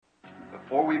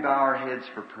Before we bow our heads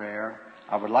for prayer,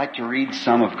 I would like to read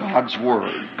some of God's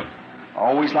Word. I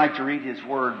always like to read His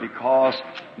Word because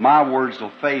my words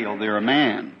will fail. They're a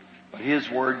man. But His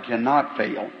Word cannot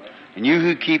fail. And you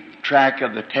who keep track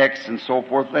of the text and so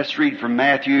forth, let's read from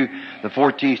Matthew, the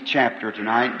 14th chapter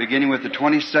tonight, beginning with the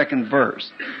 22nd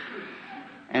verse.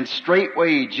 And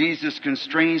straightway Jesus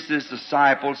constrains His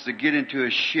disciples to get into a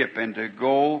ship and to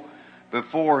go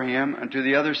before Him unto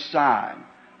the other side,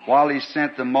 while He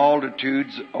sent the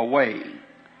multitudes away.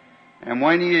 And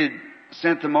when He had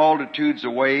sent the multitudes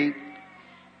away,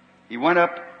 He went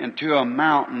up into a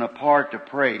mountain apart to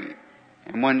pray.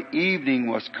 And when evening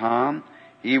was come,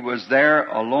 He was there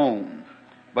alone.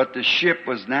 But the ship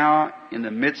was now in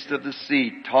the midst of the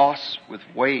sea, tossed with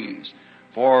waves,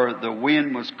 for the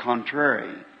wind was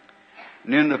contrary.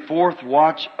 And in the fourth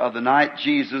watch of the night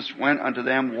Jesus went unto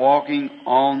them walking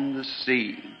on the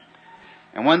sea.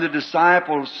 And when the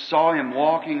disciples saw Him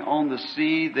walking on the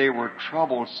sea, they were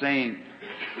troubled, saying,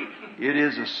 It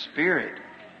is a spirit.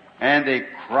 And they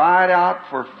cried out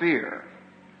for fear.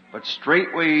 But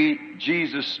straightway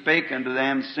Jesus spake unto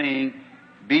them, saying,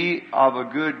 Be of a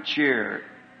good cheer.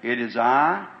 It is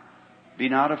I. Be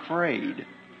not afraid.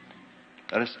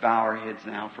 Let us bow our heads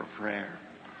now for prayer.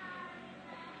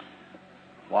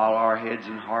 While our heads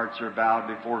and hearts are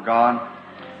bowed before God,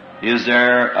 is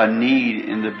there a need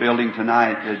in the building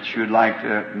tonight that you'd like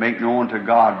to make known to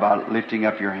God by lifting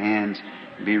up your hands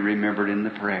and be remembered in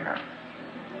the prayer?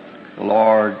 The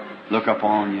Lord look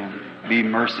upon you. Be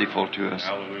merciful to us.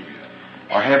 Hallelujah.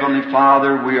 Our Heavenly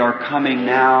Father, we are coming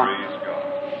now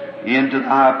into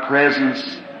Thy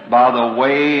presence by the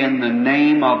way and the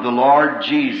name of the Lord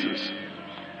Jesus,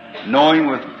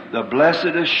 knowing with the blessed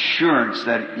assurance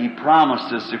that He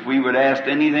promised us if we would ask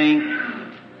anything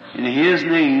in His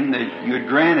name that You would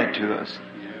grant it to us.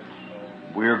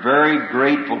 We are very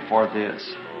grateful for this.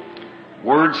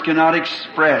 Words cannot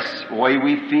express the way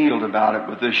we feel about it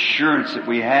with the assurance that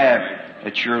we have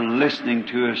that You're listening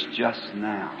to us just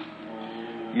now.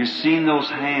 You've seen those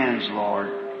hands, Lord.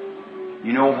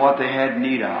 You know what they had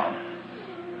need of.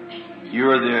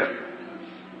 You're the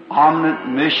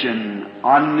omniscient,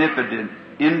 omnipotent,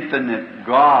 infinite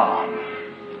God.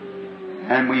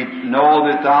 And we know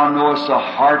that Thou knowest the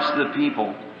hearts of the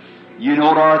people. You know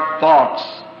our thoughts.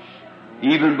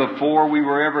 Even before we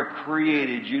were ever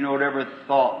created, You know every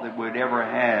thought that we'd ever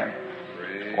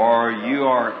have. For You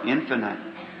are infinite.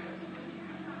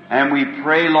 And we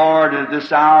pray, Lord, at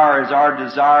this hour as our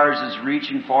desires is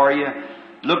reaching for You,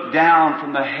 look down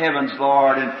from the heavens,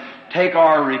 Lord, and take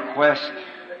our request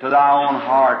to Thy own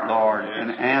heart, Lord,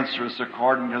 and answer us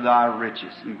according to Thy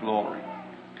riches and glory.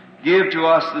 Give to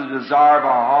us the desire of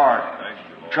our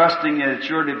heart, trusting that it's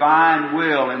Your divine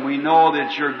will, and we know that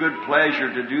it's Your good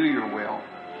pleasure to do Your will.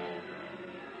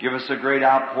 Give us a great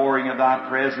outpouring of Thy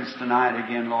presence tonight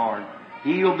again, Lord.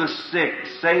 Heal the sick,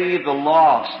 save the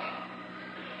lost,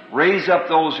 raise up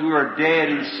those who are dead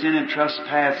in sin and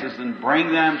trespasses, and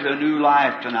bring them to a new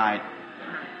life tonight.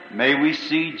 May we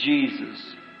see Jesus.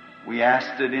 We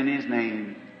ask it in His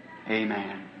name.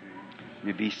 Amen. You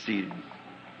may be seated.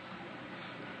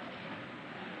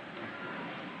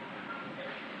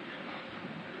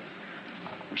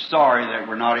 We're sorry that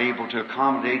we're not able to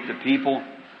accommodate the people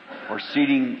for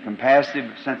seating capacity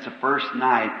since the first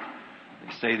night.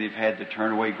 They say they've had to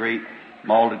turn away great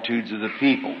multitudes of the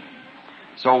people.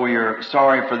 So we are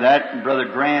sorry for that. And Brother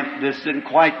Grant, this didn't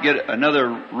quite get another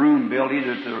room built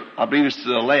either. I believe it's to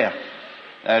the left,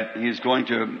 that he's going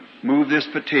to move this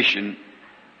petition.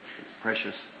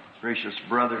 Precious, gracious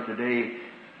brother today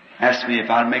asked me if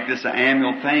I'd make this an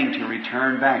annual thing to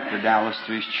return back to Dallas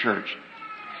to his church.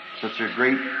 Such a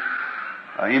great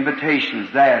invitation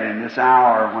as that in this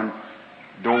hour when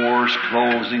doors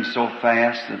closing so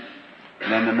fast, and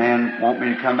then the man want me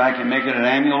to come back and make it an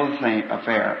annual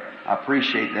affair. I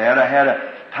appreciate that. I had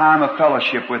a time of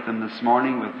fellowship with them this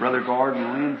morning with Brother Gordon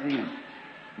and Lindsay and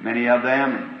many of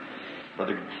them, and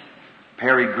Brother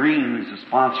Perry Green, who's the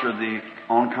sponsor of the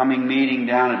oncoming meeting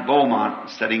down at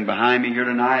Beaumont, sitting behind me here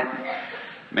tonight.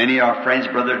 Many of our friends,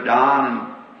 Brother Don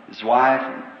and his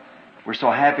wife. We're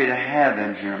so happy to have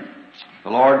them here.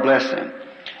 The Lord bless them.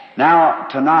 Now,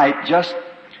 tonight,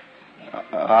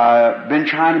 I've been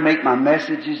trying to make my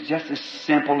messages just as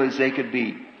simple as they could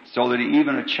be, so that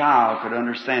even a child could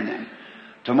understand them.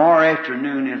 Tomorrow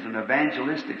afternoon is an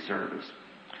evangelistic service,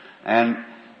 and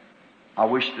I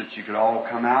wish that you could all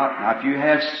come out. Now, if you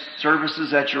have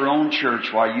services at your own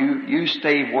church, while you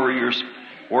stay where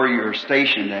you're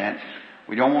stationed at.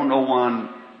 We don't want no one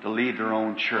to leave their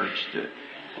own church.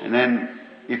 And then,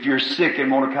 if you're sick and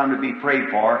want to come to be prayed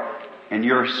for, and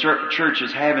your church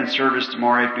is having service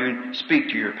tomorrow afternoon, speak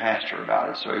to your pastor about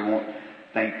it so he won't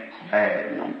think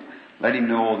bad. You know. Let him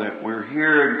know that we're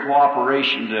here in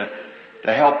cooperation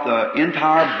to help the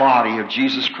entire body of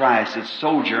Jesus Christ that's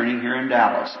sojourning here in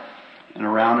Dallas and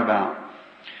around about.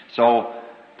 So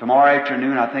tomorrow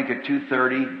afternoon, I think at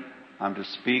 2:30, I'm to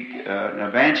speak an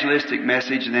evangelistic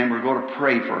message, and then we're going to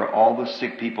pray for all the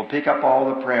sick people. Pick up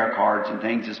all the prayer cards and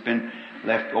things that's been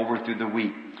left over through the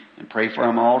week and pray for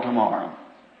them all tomorrow.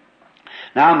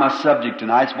 Now my subject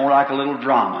tonight's more like a little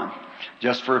drama,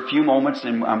 just for a few moments,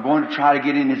 and I'm going to try to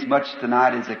get in as much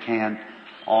tonight as I can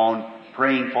on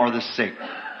praying for the sick.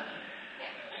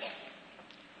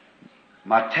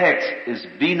 My text is,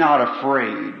 be not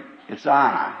afraid. It's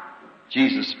I,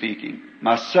 Jesus speaking.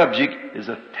 My subject is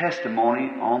a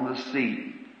testimony on the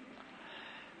sea.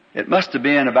 It must have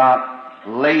been about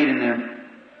late in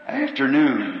the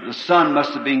afternoon. The sun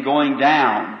must have been going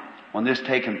down when this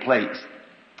taken place.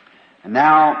 And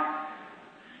now,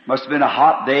 must have been a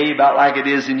hot day, about like it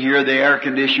is in here. The air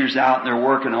conditioner's out and they're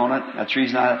working on it. That's the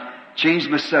reason I changed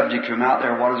my subject from out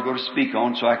there what I was going to speak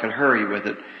on so I could hurry with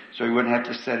it, so he wouldn't have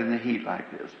to sit in the heat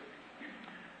like this.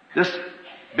 This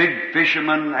big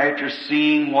fisherman, after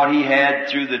seeing what he had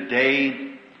through the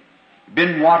day,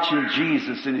 been watching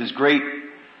Jesus in his great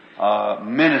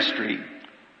ministry.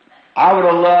 I would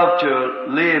have loved to have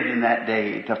lived in that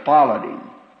day, to follow him.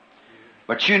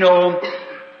 But you know,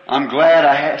 I'm glad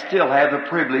I still have the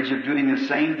privilege of doing the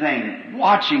same thing,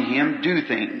 watching him do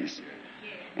things.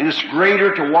 And it's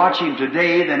greater to watch him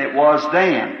today than it was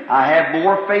then. I have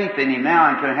more faith in him now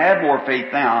and can have more faith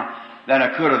now than I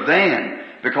could have then,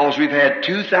 because we've had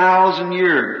 2,000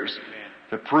 years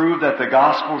to prove that the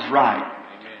gospel's right.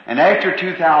 And after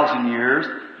 2,000 years,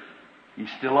 he's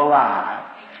still alive,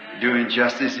 doing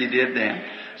just as he did then.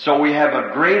 So we have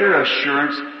a greater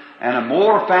assurance and a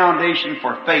more foundation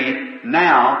for faith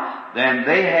now than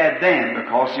they had then,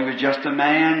 because he was just a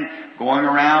man going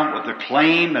around with the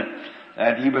claim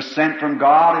that he was sent from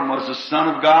God and was the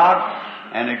Son of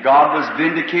God, and that God was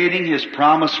vindicating His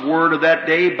promised word of that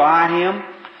day by him.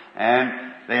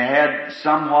 And they had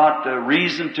somewhat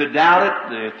reason to doubt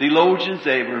it. The theologians,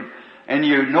 and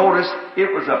you notice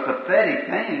it was a pathetic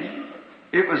thing.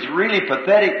 It was really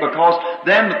pathetic, because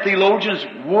them the theologians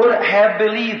would have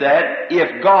believed that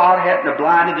if God hadn't have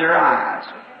blinded their eyes.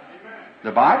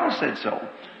 The Bible said so.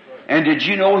 And did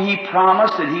you know He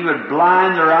promised that He would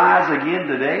blind their eyes again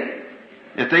today?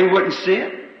 If they wouldn't see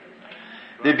it?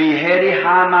 They'd be heady,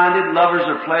 high-minded, lovers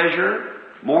of pleasure,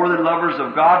 more than lovers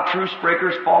of God, truce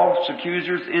breakers, false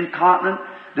accusers, incontinent,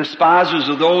 despisers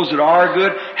of those that are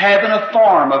good, having a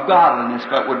form of godliness,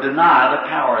 but would deny the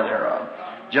power thereof.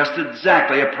 Just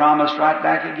exactly a promise right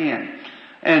back again.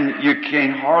 And you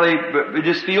can hardly but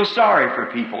just feel sorry for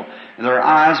people, their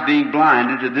eyes being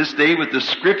blinded to this day with the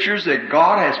scriptures that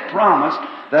God has promised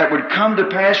that would come to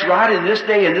pass right in this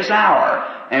day and this hour.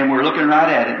 And we're looking right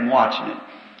at it and watching it.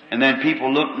 And then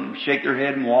people look and shake their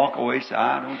head and walk away, say,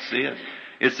 I don't see it.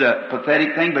 It's a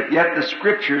pathetic thing, but yet the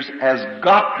scriptures has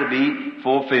got to be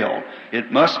fulfilled.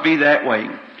 It must be that way.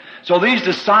 So these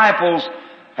disciples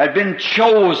had been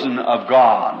chosen of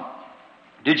God.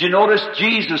 Did you notice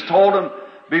Jesus told them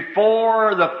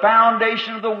before the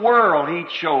foundation of the world He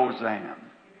chose them?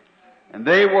 And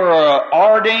they were an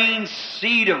ordained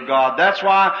seed of God. That's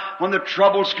why when the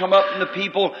troubles come up and the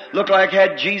people looked like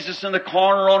had Jesus in the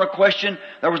corner on a question,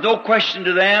 there was no question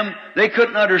to them. They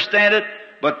couldn't understand it,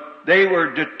 but they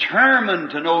were determined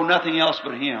to know nothing else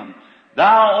but Him.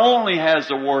 Thou only has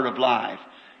the word of life.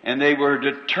 And they were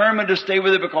determined to stay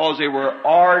with it because they were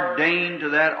ordained to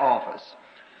that office.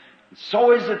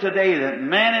 So is it today that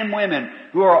men and women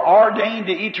who are ordained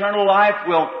to eternal life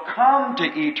will come to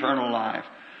eternal life.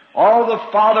 All the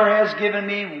Father has given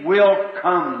me will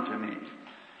come to me.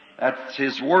 That's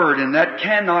His Word, and that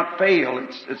cannot fail.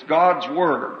 It's God's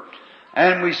Word.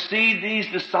 And we see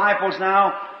these disciples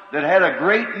now that had a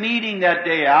great meeting that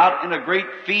day out in a great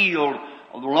field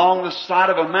along the side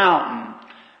of a mountain.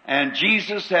 And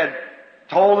Jesus had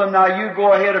told them, now you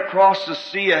go ahead across the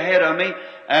sea ahead of me.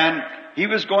 And He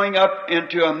was going up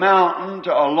into a mountain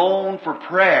alone for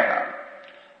prayer.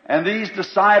 And these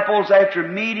disciples, after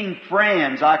meeting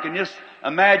friends, I can just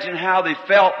imagine how they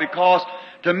felt, because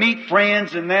to meet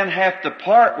friends and then have to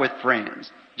part with friends.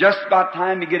 Just about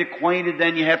time you get acquainted,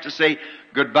 then you have to say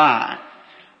goodbye.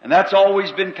 And that's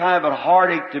always been kind of a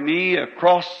heartache to me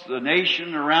across the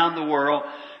nation, around the world,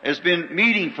 has been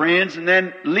meeting friends and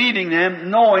then leaving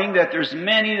them, knowing that there's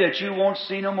many that you won't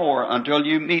see no more until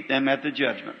you meet them at the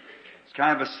judgment. It's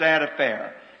kind of a sad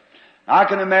affair. I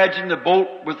can imagine the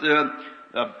boat with the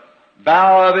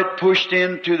bow of it pushed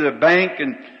into the bank,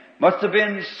 and Must have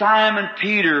been Simon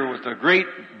Peter with the great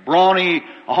brawny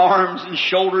arms and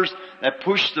shoulders that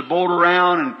pushed the boat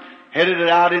around and headed it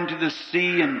out into the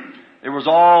sea, and it was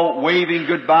all waving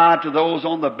goodbye to those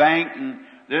on the bank, and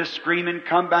they're screaming,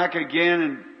 come back again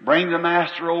and bring the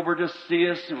Master over to see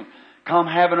us and come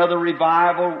have another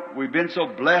revival. We've been so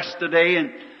blessed today,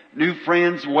 and new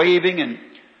friends waving. And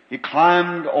he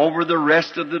climbed over the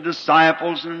rest of the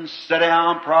disciples and sat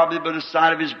down probably by the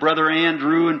side of his brother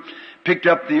Andrew and picked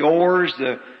up the oars.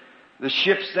 The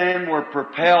ships then were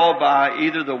propelled by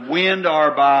either the wind or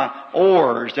by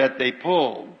oars that they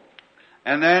pulled.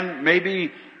 And then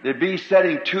maybe they'd be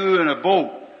setting two in a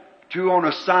boat, two on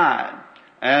a side,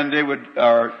 and they would,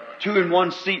 or two in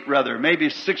one seat rather,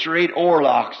 maybe 6 or 8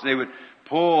 oarlocks they would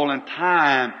pull and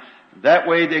tie 'em. That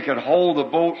way they could hold the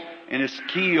boat in its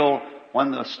keel when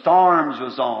the storms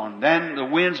was on. Then the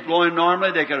wind's blowing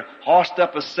normally, they could hoist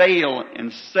up a sail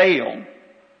and sail.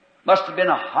 Must have been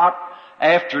a hot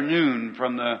afternoon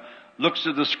from the looks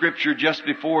of the Scripture just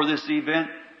before this event.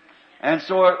 And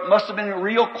so it must have been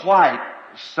real quiet,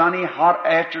 sunny, hot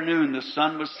afternoon. The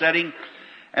sun was setting.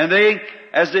 And they,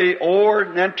 as they oared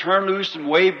and then turned loose and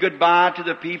waved goodbye to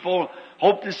the people,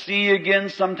 hoped to see you again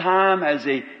sometime, as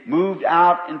they moved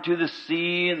out into the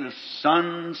sea and the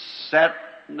sun set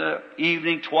in the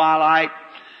evening twilight.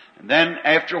 And then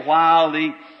after a while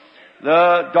the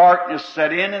darkness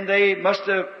set in, and they must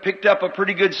have picked up a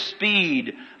pretty good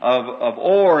speed of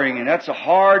oaring. And that's a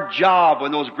hard job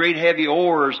when those great heavy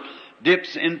oars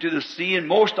dips into the sea. And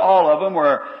most all of them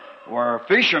were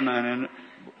fishermen and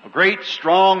a great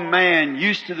strong man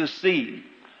used to the sea.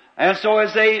 And so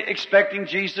as they expecting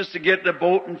Jesus to get the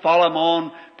boat and follow him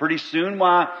on pretty soon,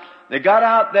 why, they got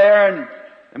out there and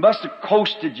they must have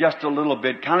coasted just a little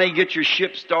bit. Kind of get your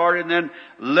ship started and then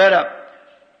let up.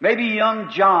 Maybe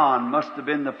young John must have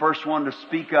been the first one to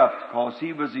speak up, because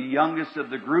he was the youngest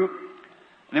of the group.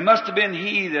 And it must have been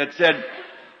he that said,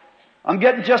 I'm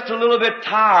getting just a little bit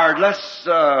tired. Let's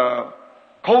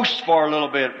coast for a little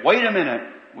bit. Wait a minute.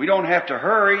 We don't have to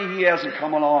hurry. He hasn't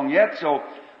come along yet, so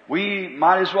we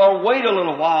might as well wait a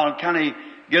little while and kind of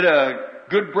get a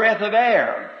good breath of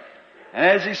air. And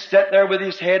as he sat there with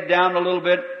his head down a little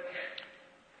bit,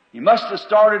 he must have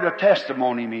started a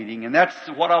testimony meeting, and that's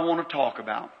what I want to talk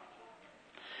about.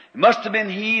 It must have been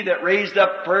he that raised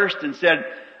up first and said,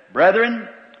 Brethren,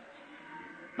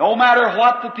 no matter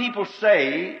what the people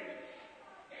say,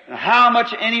 and how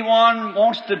much anyone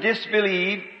wants to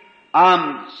disbelieve,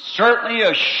 I'm certainly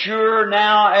assured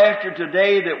now after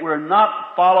today that we're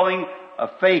not following a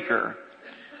faker.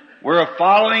 We're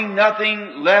following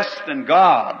nothing less than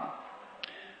God.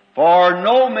 For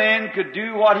no man could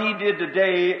do what he did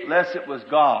today unless it was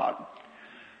God.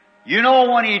 You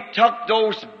know, when he took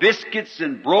those biscuits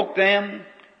and broke them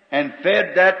and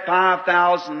fed that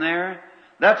 5,000 there,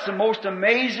 that's the most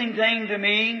amazing thing to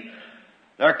me.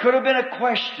 There could have been a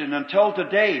question until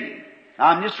today.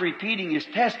 I'm just repeating his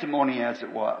testimony as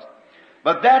it was.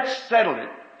 But that settled it.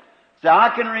 So I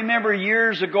can remember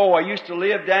years ago, I used to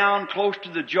live down close to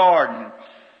the Jordan.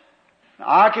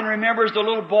 I can remember as a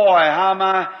little boy how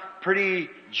my pretty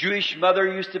Jewish mother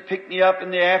used to pick me up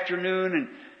in the afternoon and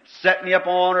set me up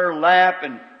on her lap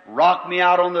and rock me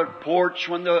out on the porch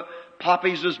when the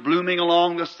poppies was blooming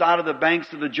along the side of the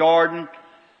banks of the Jordan.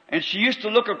 And she used to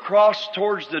look across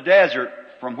towards the desert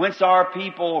from whence our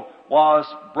people was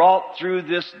brought through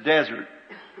this desert.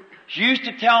 She used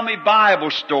to tell me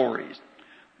Bible stories.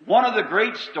 One of the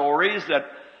great stories that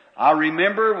I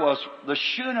remember was the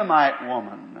Shunammite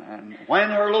woman, and when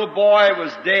her little boy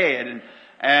was dead,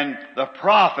 and the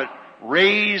prophet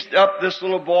raised up this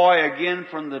little boy again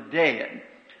from the dead.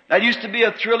 That used to be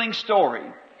a thrilling story.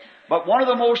 But one of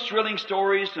the most thrilling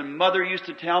stories, and Mother used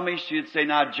to tell me, she'd say,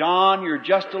 now John, you're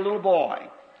just a little boy.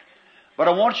 But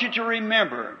I want you to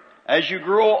remember, as you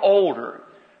grow older,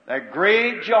 that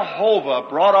great Jehovah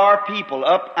brought our people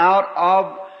up out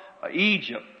of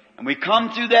Egypt. And we come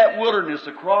through that wilderness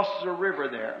across the river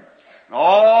there. And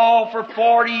all for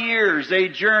 40 years they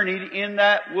journeyed in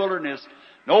that wilderness.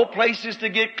 No places to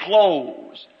get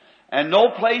clothes. And no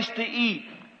place to eat.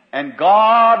 And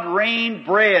God rained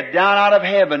bread down out of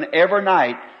heaven every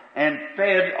night and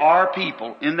fed our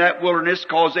people in that wilderness,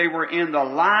 because they were in the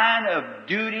line of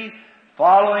duty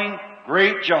following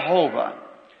great Jehovah.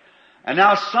 And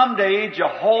now someday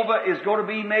Jehovah is going to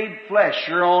be made flesh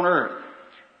here on earth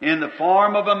in the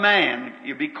form of a man.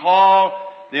 He'll be called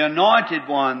the Anointed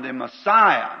One, the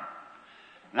Messiah.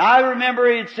 And I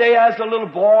remember he'd say as a little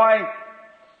boy,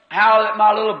 how that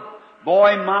my little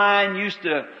boy mind used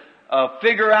to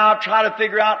try to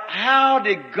figure out how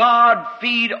did God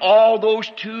feed all those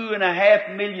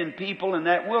 2.5 million people in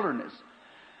that wilderness.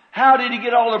 How did he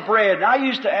get all the bread? And I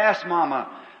used to ask Mama,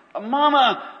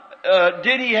 Mama,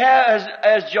 did he have,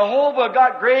 as Jehovah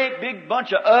got great big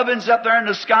bunch of ovens up there in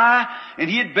the sky, and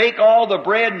he'd bake all the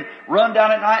bread and run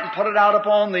down at night and put it out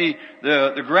upon the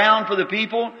ground for the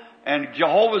people, and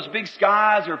Jehovah's big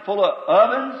skies are full of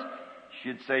ovens?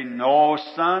 She'd say, no,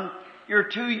 son, you're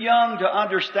too young to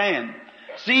understand.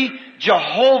 See,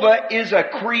 Jehovah is a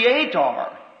creator.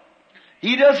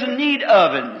 He doesn't need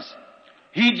ovens.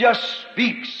 He just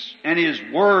speaks, and His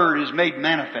Word is made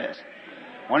manifest.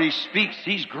 When He speaks,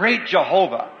 He's great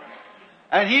Jehovah.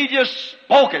 And He just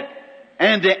spoke it,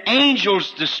 and the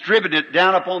angels distributed it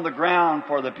down upon the ground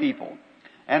for the people.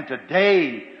 And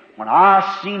today, when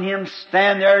I seen Him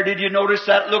stand there, did you notice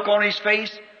that look on His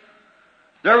face?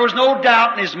 There was no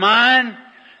doubt in His mind.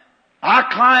 I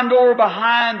climbed over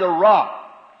behind the rock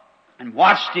and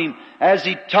watched Him as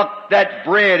He took that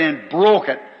bread and broke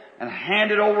it and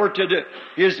handed over to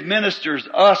His ministers,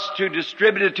 us, to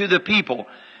distribute it to the people.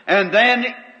 And then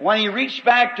when He reached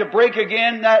back to break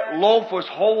again, that loaf was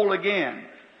whole again.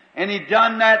 And He'd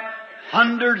done that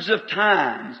hundreds of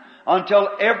times until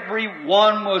every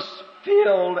one was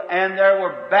filled and there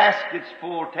were baskets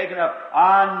full taken up.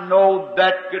 I know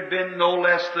that could have been no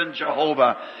less than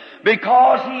Jehovah,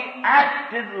 because He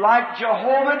acted like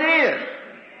Jehovah did.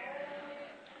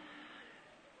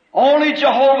 Only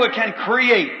Jehovah can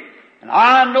create. And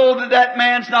I know that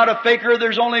man's not a faker.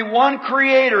 There's only one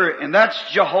Creator, and that's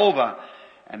Jehovah.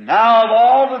 And now of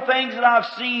all the things that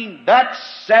I've seen, that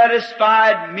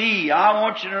satisfied me. I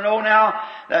want you to know now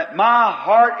that my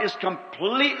heart is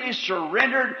completely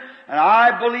surrendered, and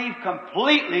I believe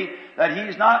completely that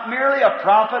He's not merely a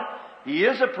prophet. He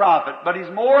is a prophet, but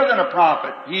He's more than a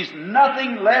prophet. He's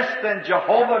nothing less than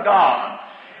Jehovah God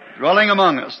dwelling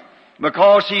among us,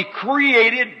 because He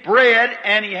created bread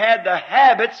and He had the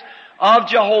habits of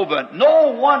Jehovah.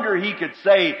 No wonder He could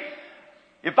say,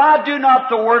 if I do not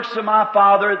the works of my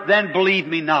Father, then believe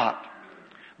me not.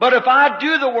 But if I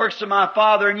do the works of my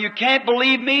Father and you can't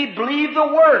believe me, believe the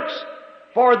works.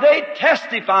 For they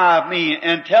testify of me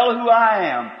and tell who I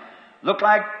am. Look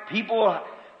like people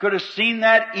could have seen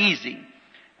that easy.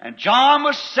 And John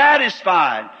was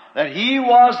satisfied that he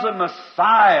was the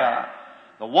Messiah,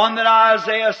 the one that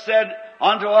Isaiah said,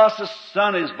 unto us a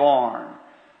son is born.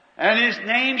 And His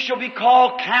name shall be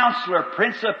called Counselor,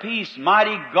 Prince of Peace,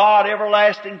 Mighty God,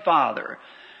 Everlasting Father.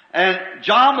 And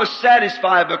John was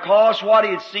satisfied because what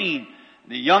he had seen.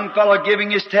 The young fellow giving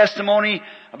his testimony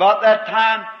about that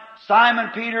time,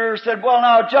 Simon Peter said, well,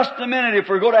 now, just a minute, if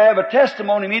we're going to have a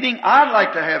testimony meeting, I'd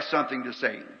like to have something to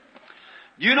say.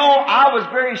 You know, I was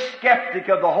very skeptic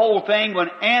of the whole thing when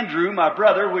Andrew, my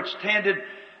brother, which attended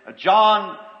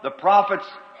John the prophet's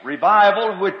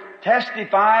revival, would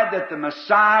testify that the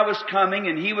Messiah was coming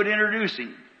and he would introduce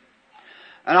Him.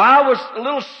 And I was a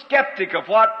little skeptic of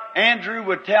what Andrew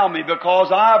would tell me,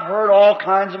 because I've heard all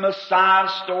kinds of Messiah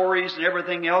stories and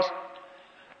everything else.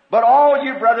 But all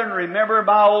you brethren remember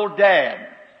my old dad.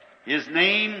 His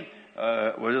name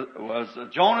was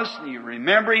Jonas, and you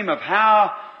remember him of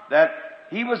how that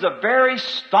he was a very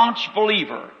staunch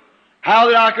believer. How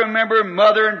that I can remember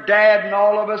Mother and Dad and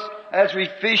all of us as we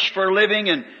fished for a living,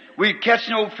 and we'd catch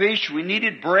no fish, we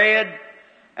needed bread,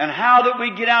 and how that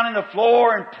we'd get down on the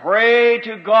floor and pray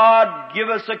to God, give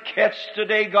us a catch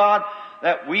today, God,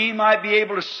 that we might be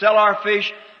able to sell our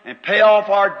fish and pay off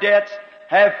our debts,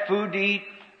 have food to eat.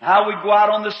 How we'd go out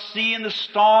on the sea in the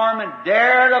storm and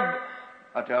dare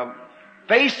to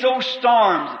face those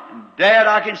storms. And Dad,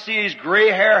 I can see his gray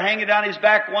hair hanging down his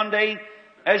back one day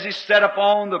as he sat up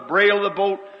on the brail of the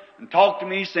boat and talked to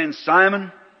me saying,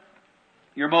 Simon,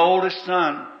 you're my oldest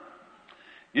son.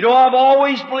 You know, I've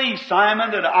always believed,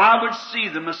 Simon, that I would see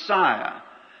the Messiah.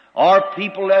 Our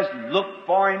people has looked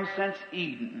for Him since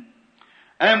Eden.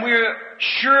 And we're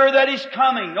sure that He's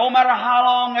coming, no matter how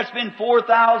long. That's been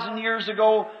 4,000 years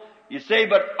ago. You say,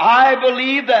 but I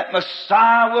believe that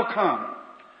Messiah will come.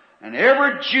 And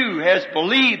every Jew has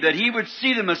believed that he would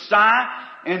see the Messiah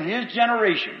in his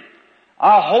generation.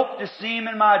 I hope to see Him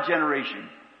in my generation.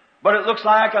 But it looks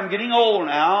like I'm getting old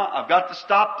now. I've got to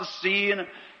stop to see and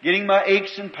getting my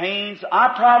aches and pains.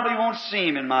 I probably won't see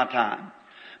Him in my time.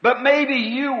 But maybe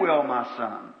you will, my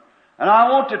son. And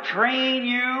I want to train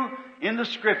you in the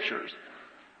Scriptures.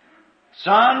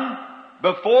 Son,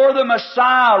 before the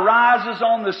Messiah rises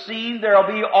on the scene,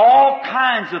 there'll be all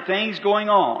kinds of things going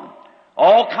on.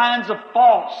 All kinds of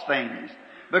false things.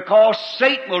 Because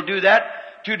Satan will do that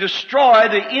to destroy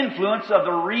the influence of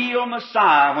the real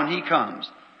Messiah when He comes.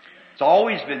 It's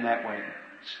always been that way.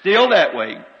 Still that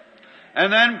way.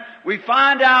 And then we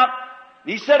find out,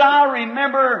 he said, I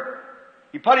remember,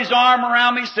 he put his arm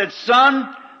around me, said,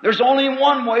 son, there's only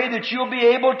one way that you'll be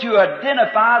able to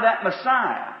identify that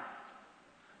Messiah.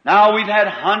 Now, we've had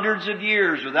hundreds of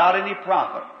years without any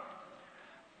prophet.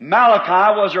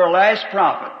 Malachi was our last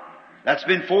prophet. That's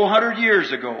been 400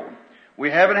 years ago.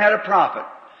 We haven't had a prophet.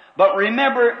 But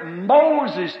remember,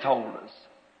 Moses told us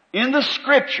in the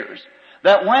Scriptures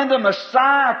that when the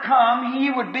Messiah come,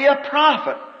 He would be a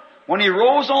prophet. When He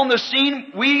rose on the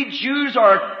scene, we Jews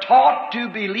are taught to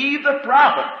believe the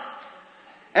prophet.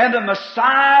 And the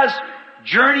Messiah's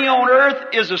journey on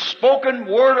earth is a spoken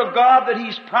word of God that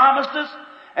He's promised us.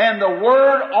 And the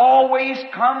word always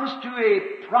comes to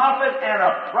a prophet, and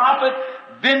a prophet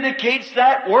vindicates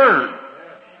that word.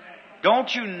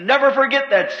 Don't you never forget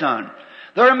that, son.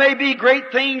 There may be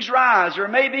great things rise. There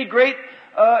may be great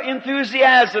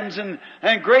enthusiasms and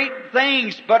great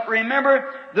things. But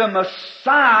remember, the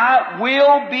Messiah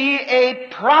will be a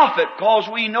prophet, because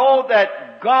we know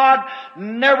that God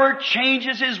never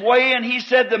changes His way, and He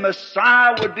said the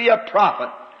Messiah would be a prophet.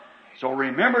 So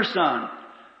remember, son,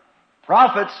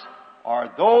 prophets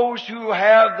are those who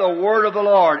have the word of the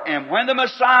Lord. And when the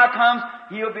Messiah comes,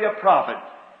 He'll be a prophet.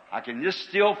 I can just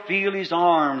still feel His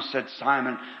arms, said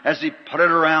Simon, as he put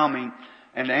it around me.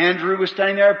 And Andrew was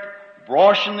standing there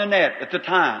washing the net at the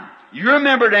time. You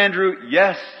remembered, Andrew?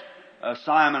 Yes,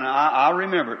 Simon, I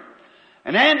remember.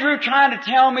 And Andrew trying to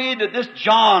tell me that this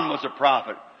John was a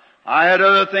prophet. I had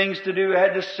other things to do. I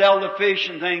had to sell the fish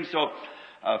and things. So,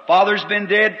 Father's been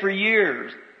dead for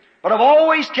years. But I've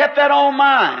always kept that on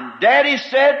mind. Daddy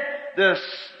said the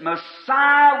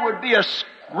Messiah would be a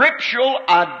scriptural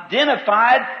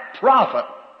identified prophet.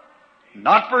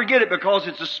 Not forget it, because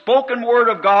it's a spoken word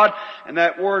of God, and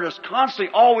that word has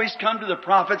constantly always come to the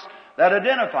prophets that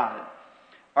identified it,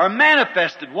 or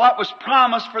manifested what was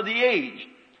promised for the age.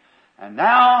 And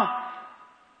now,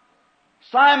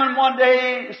 Simon one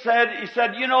day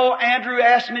said, you know, Andrew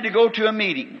asked me to go to a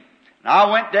meeting. And I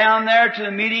went down there to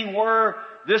the meeting where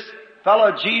this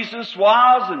fellow Jesus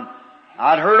was, and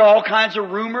I'd heard all kinds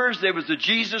of rumors. There was a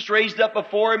Jesus raised up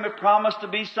before Him that promised to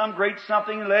be some great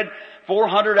something, and led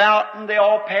 400 out, and they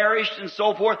all perished, and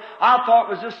so forth. I thought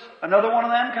it was just another one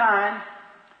of them kind,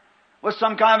 with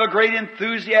some kind of a great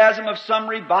enthusiasm of some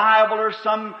revival or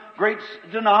some great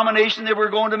denomination they were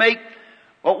going to make.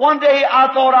 But one day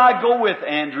I thought I'd go with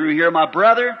Andrew here, my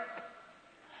brother,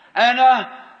 and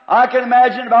I can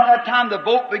imagine about that time the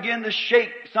boat began to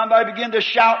shake. Somebody began to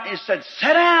shout, and he said,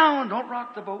 "Sit down! Don't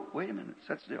rock the boat. Wait a minute.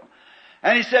 Sit still."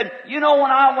 And he said, you know,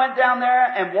 when I went down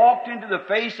there and walked into the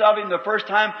face of Him the first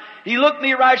time, He looked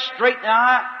me right straight in the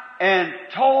eye and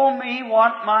told me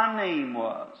what my name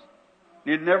was.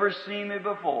 He'd never seen me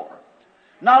before.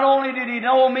 Not only did He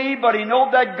know me, but He knew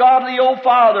that godly old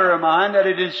Father of mine that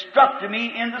had instructed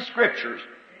me in the Scriptures.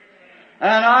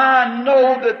 And I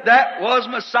know that was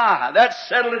Messiah. That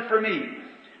settled it for me.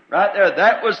 Right there.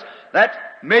 That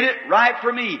made it right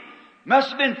for me. Must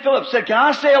have been Philip said, "Can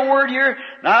I say a word here?"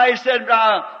 Now he said,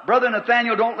 "Brother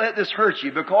Nathaniel, don't let this hurt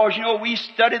you, because, you know, we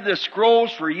studied the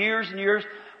scrolls for years and years,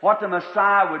 what the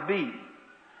Messiah would be."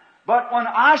 But when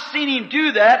I seen him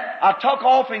do that, I took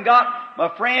off and got my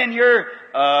friend here,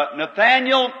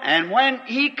 Nathaniel, and when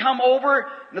he come over,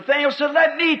 Nathaniel said,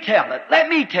 "Let me tell it. Let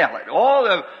me tell it."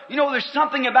 You know, there's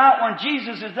something about when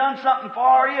Jesus has done something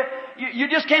for you, you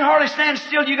just can't hardly stand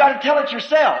still. You got to tell it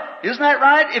yourself. Isn't that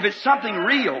right? If it's something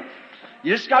real,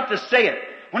 you just got to say it.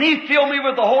 When He filled me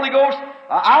with the Holy Ghost,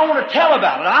 I want to tell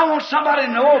about it. I want somebody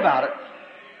to know about it.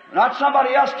 Not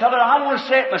somebody else tell it. I want to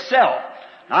say it myself.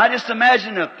 Now, I just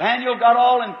imagine Nathaniel got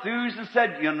all enthused and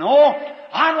said, "You know,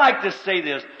 I'd like to say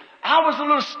this. I was a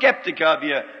little skeptic of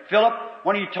you, Philip,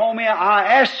 when you told me,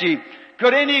 I asked you,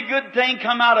 could any good thing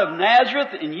come out of Nazareth?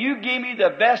 And you gave me the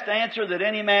best answer that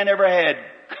any man ever had.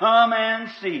 Come and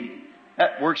see."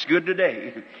 That works good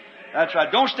today. That's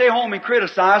right. Don't stay home and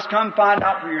criticize. Come find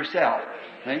out for yourself.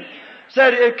 See?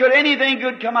 Said, could anything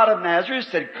good come out of Nazareth?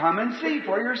 Said, come and see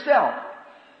for yourself.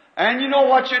 And you know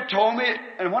what you told me?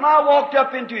 And when I walked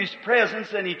up into His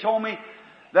presence and He told me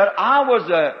that I was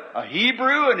a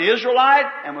Hebrew, an Israelite,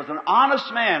 and was an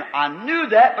honest man, I knew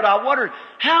that, but I wondered,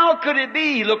 how could it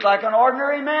be? He looked like an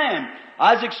ordinary man.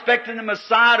 I was expecting the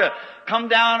Messiah to come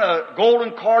down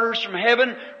golden corridors from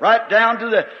heaven, right down to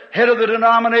the head of the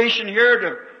denomination here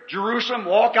to Jerusalem,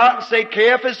 walk out and say,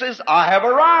 "Caiaphas, I have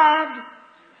arrived."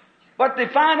 But they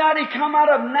find out He come out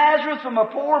of Nazareth from a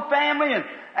poor family, and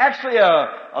actually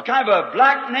a kind of a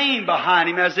black name behind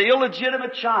Him as the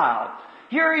illegitimate child.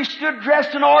 Here He stood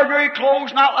dressed in ordinary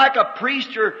clothes, not like a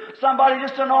priest or somebody,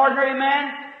 just an ordinary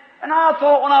man. And I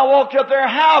thought when I walked up there,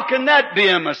 how can that be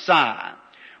a Messiah?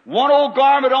 One old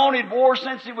garment on He'd wore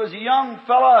since he was a young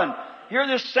fella, and here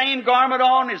this same garment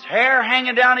on, His hair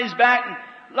hanging down His back, and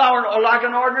like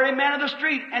an ordinary man of the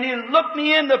street. And he looked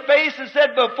me in the face and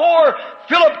said, before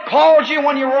Philip called you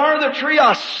when you were under the tree,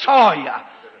 I saw you.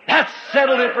 That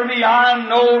settled it for me. I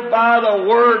know by the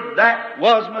word that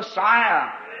was Messiah.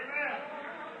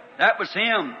 That was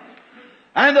him.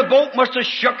 And the boat must have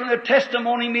shook and the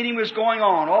testimony meeting was going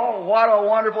on. Oh, what a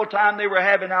wonderful time they were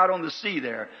having out on the sea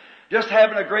there. Just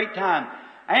having a great time.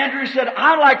 Andrew said,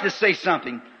 I'd like to say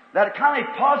something that kind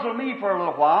of puzzled me for a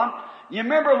little while. You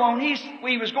remember when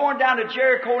we was going down to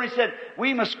Jericho and he said,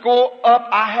 we must go up,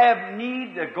 I have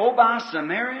need to go by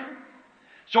Samaria.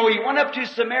 So he went up to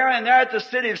Samaria, and there at the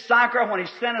city of Sychar, when he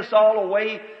sent us all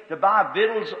away to buy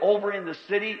victuals over in the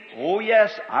city. Oh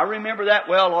yes, I remember that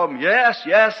well.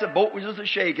 Yes, the boat was just a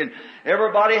shaking.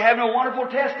 Everybody having a wonderful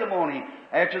testimony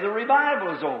after the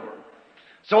revival was over.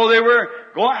 So they were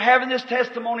having this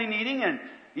testimony meeting, and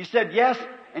he said, yes.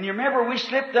 And you remember we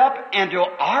slipped up, and to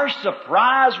our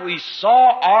surprise, we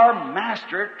saw our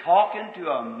master talking to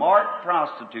a marked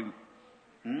prostitute.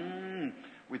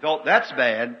 We thought, that's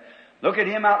bad. Look at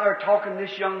him out there talking to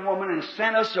this young woman and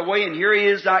sent us away, and here he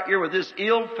is out here with this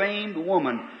ill-famed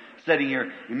woman sitting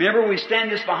here. Remember, we stand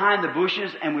just behind the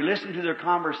bushes and we listened to their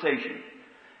conversation.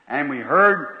 And we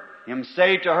heard him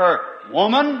say to her,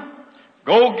 woman,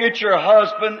 go get your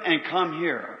husband and come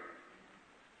here.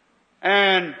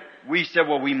 And we said,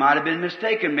 well, we might have been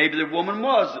mistaken. Maybe the woman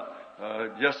was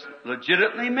just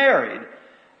legitimately married.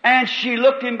 And she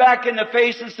looked him back in the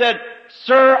face and said,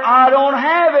 sir, I don't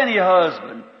have any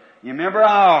husband. You remember,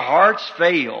 our hearts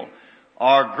failed.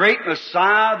 Our great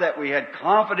Messiah that we had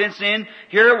confidence in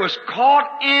here was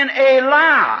caught in a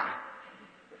lie.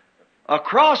 A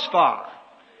crossfire.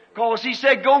 Because he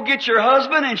said, go get your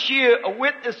husband, and she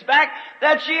witnessed back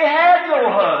that she had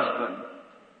no husband.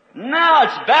 Now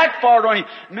it's backfired on you.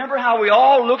 Remember how we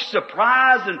all looked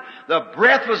surprised and the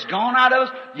breath was gone out of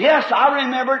us? Yes, I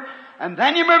remember. And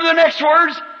then you remember the next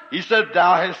words? He said,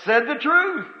 thou hast said the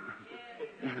truth.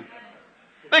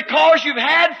 Because you've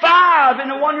had 5 and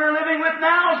the one you're living with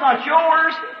now is not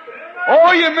yours.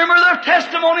 Oh, you remember the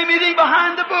testimony meeting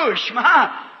behind the bush.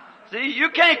 See, you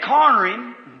can't corner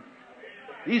him.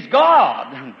 He's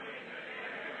God.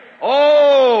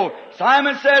 Oh,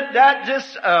 Simon said that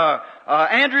just,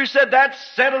 Andrew said that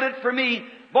settled it for me.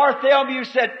 Bartholomew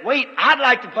said, wait, I'd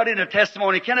like to put in a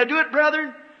testimony. Can I do it,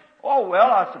 brethren? Oh, well,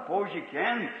 I suppose you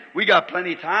can. We got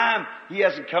plenty of time. He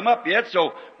hasn't come up yet,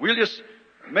 so we'll just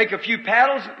make a few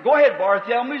paddles. Go ahead,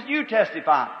 Bartholomew, you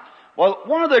testify. Well,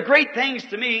 one of the great things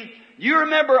to me, you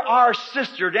remember our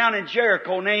sister down in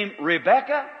Jericho named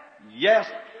Rebecca? Yes.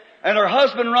 And her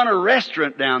husband run a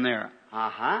restaurant down there.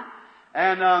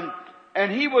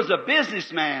 And he was a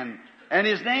businessman, and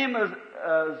his name was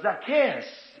Zacchaeus.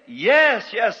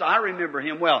 Yes, I remember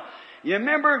him well. You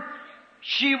remember,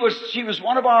 she was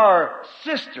one of our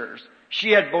sisters.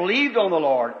 She had believed on the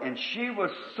Lord, and she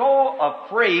was so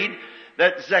afraid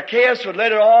that Zacchaeus would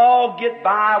let it all get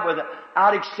by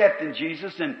without accepting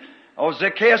Jesus. And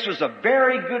Zacchaeus was a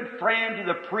very good friend to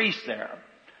the priest there.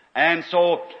 And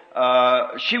so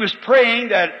she was praying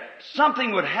that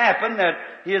something would happen, that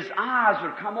his eyes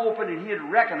would come open and he'd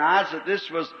recognize that this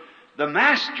was the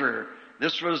Master.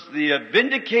 This was the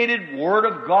vindicated Word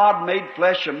of God made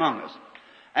flesh among us.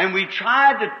 And we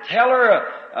tried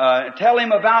to tell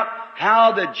him about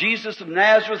how that Jesus of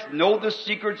Nazareth know the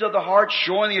secrets of the heart,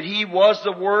 showing that He was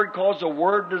the Word, cause the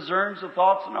Word discerns the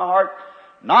thoughts in the heart.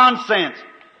 Nonsense.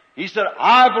 He said,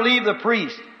 I believe the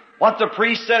priest. What the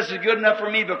priest says is good enough for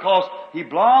me, because he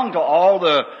belonged to all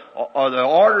the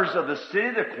orders of the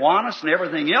city, the Kiwanis and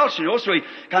everything else, so he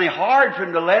kind of hard for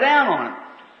him to let down on it.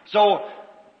 So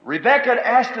Rebecca had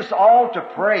asked us all to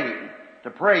pray.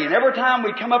 And every time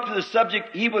we come up to the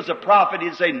subject, he was a prophet,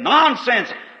 he'd say,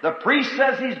 nonsense! The priest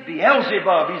says he's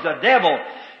Beelzebub, he's a devil.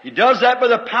 He does that by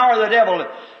the power of the devil.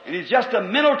 And he's just a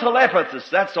mental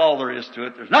telepathist. That's all there is to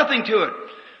it. There's nothing to it.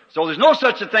 So there's no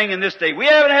such a thing in this day. We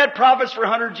haven't had prophets for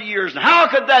hundreds of years. And how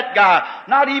could that guy,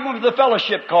 not even with the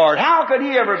fellowship card, how could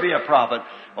he ever be a prophet?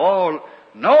 Oh,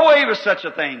 no way was such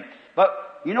a thing. But,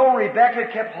 Rebecca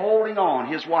kept holding on,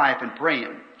 his wife, and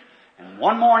praying. And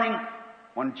one morning,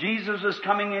 when Jesus was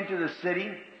coming into the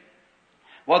city,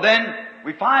 well then,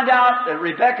 we find out that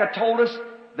Rebecca told us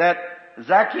that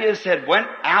Zacchaeus had went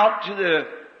out to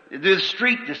the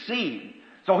street to see him.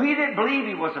 So he didn't believe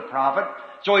he was a prophet.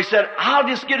 So he said, I'll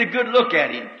just get a good look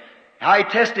at him. How he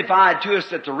testified to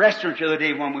us at the restaurant the other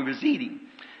day when we was eating.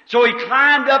 So he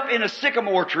climbed up in a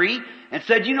sycamore tree and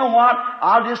said, you know what?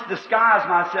 I'll just disguise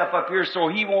myself up here so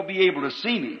he won't be able to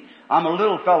see me. I'm a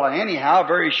little fella anyhow,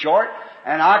 very short,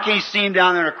 and I can't see him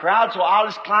down there in a crowd, so I'll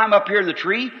just climb up here in the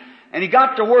tree. And he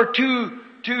got to where two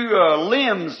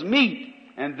limbs meet.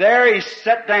 and there he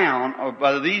sat down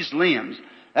by these limbs.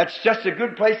 That's just a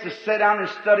good place to sit down and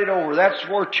study it over. That's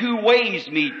where two ways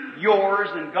meet, yours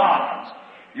and God's.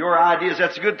 Your ideas,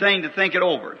 that's a good thing to think it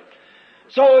over.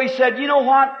 So he said, you know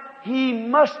what? He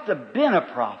must have been a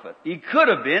prophet. He could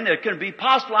have been. It could be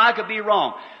possible I could be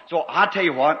wrong. So I'll tell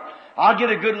you what, I'll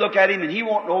get a good look at him and he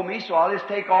won't know me, so I'll just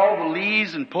take all the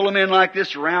leaves and pull them in like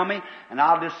this around me, and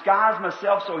I'll disguise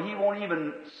myself so he won't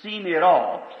even see me at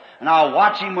all. And I'll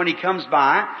watch him when he comes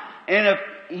by, and if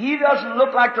he doesn't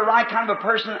look like the right kind of a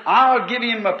person, I'll give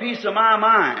him a piece of my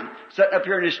mind sitting up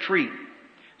here in his tree.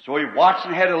 So he watched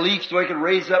and had a leaf so he could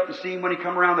raise up and see him when he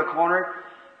come around the corner.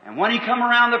 And when he come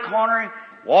around the corner,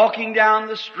 walking down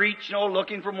the street,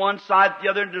 looking from one side to the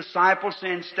other, disciples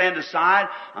saying, stand aside.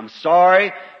 I'm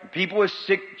sorry. People with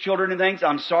sick children and things,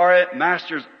 I'm sorry.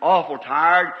 Master's awful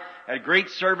tired. Had a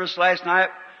great service last night.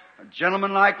 A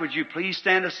gentleman like, would you please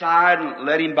stand aside and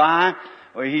let him by?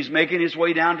 Or he's making his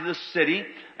way down to the city.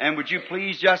 And would you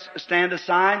please just stand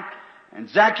aside? And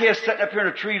Zacchaeus sitting up here in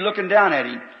a tree looking down at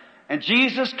him. And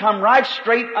Jesus come right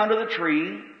straight under the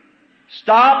tree,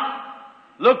 stopped,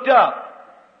 looked up,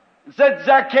 and said,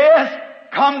 Zacchaeus,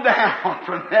 come down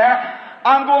from there.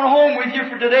 I'm going home with you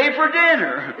for today for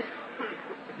dinner.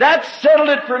 That settled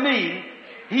it for me.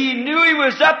 He knew he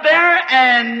was up there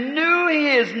and knew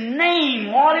his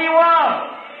name, what he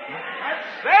was. That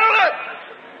settled it.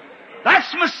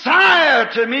 That's Messiah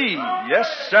to me.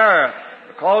 Yes, sir.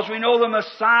 Because we know the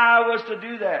Messiah was to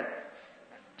do that.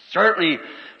 Certainly.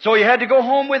 So he had to go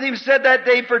home with him, said that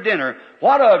day for dinner.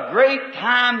 What a great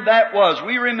time that was.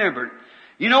 We remembered.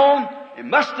 It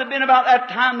must have been about that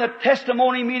time the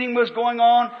testimony meeting was going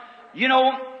on.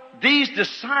 These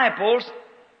disciples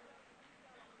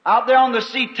out there on the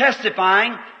sea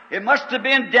testifying, it must have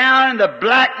been down in the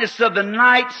blackness of the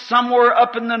night somewhere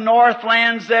up in the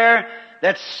northlands there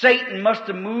that Satan must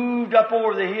have moved up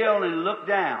over the hill and looked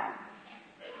down.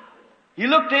 He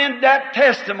looked in that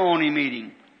testimony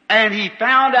meeting and he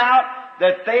found out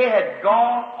that they had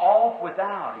gone off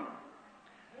without him.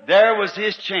 There was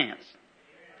his chance.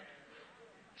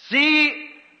 See,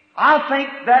 I think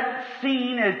that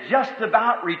scene has just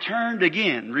about returned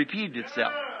again, repeated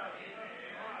itself.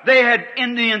 They had,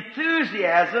 in the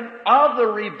enthusiasm of the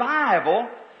revival,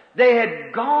 they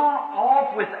had gone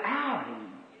off without him.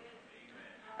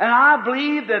 And I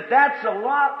believe that that's a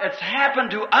lot that's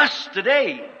happened to us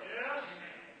today.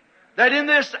 That in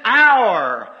this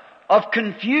hour of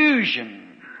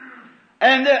confusion,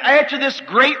 and after this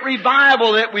great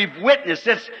revival that we've witnessed,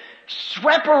 that's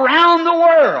swept around the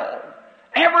world,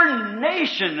 every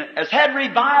nation has had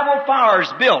revival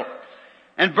fires built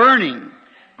and burning,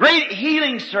 great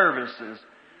healing services,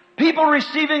 people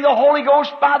receiving the Holy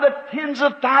Ghost by the tens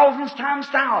of thousands times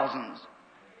thousands.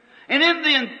 And in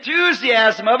the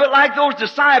enthusiasm of it, like those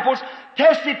disciples,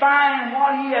 testifying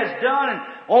what he has done,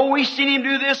 and we've seen him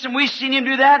do this and we've seen him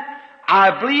do that,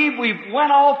 I believe we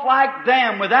went off like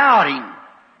them without him.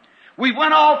 We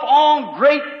went off on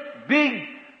great big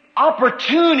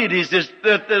opportunities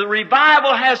that the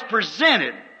revival has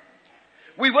presented.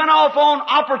 We went off on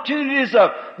opportunities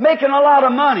of making a lot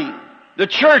of money. The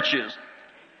churches,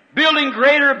 building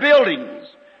greater buildings,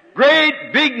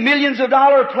 great big millions of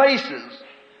dollar places,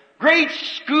 great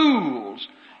schools,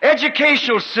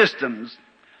 educational systems,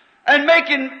 and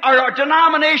making our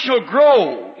denominational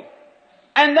grow.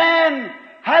 And then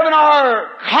having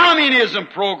our communism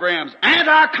programs,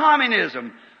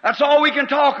 anti-communism. That's all we can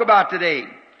talk about today.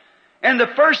 And the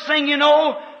first thing you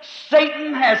know,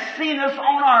 Satan has seen us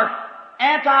on our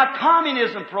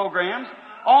anti-communism programs,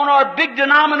 on our big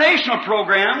denominational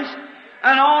programs,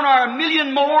 and on our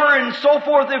million more and so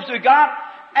forth as we got,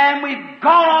 and we've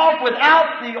gone off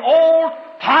without the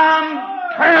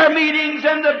old-time prayer meetings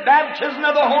and the baptism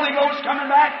of the Holy Ghost coming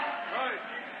back.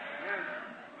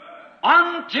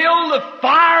 Until the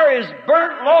fire is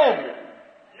burnt low,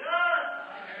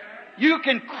 you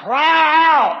can cry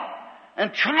out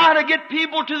and try to get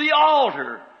people to the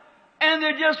altar, and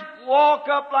they just walk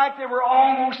up like they were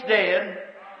almost dead,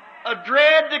 a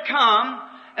dread to come,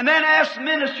 and then ask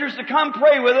ministers to come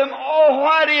pray with them. Oh,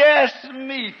 what do you ask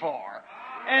me for?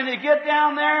 And they get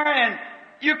down there, and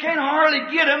you can't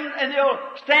hardly get them, and they'll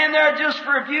stand there just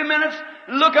for a few minutes,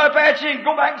 and look up at you, and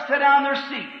go back and sit down in their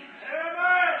seat.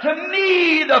 To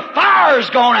me, the fire's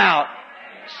gone out.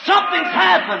 Something's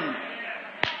happened.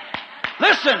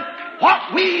 Listen,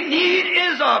 what we need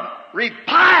is a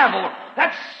revival.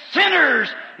 That's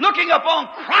sinners looking upon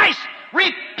Christ,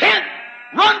 repent,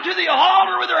 run to the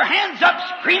altar with their hands up,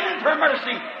 screaming for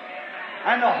mercy.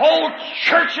 And the whole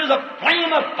church is a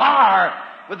flame of fire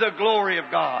with the glory of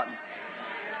God.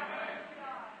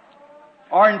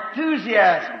 Our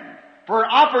enthusiasm for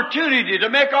opportunity to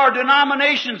make our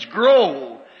denominations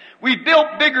grow. We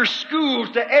built bigger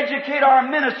schools to educate our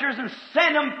ministers and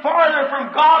send them farther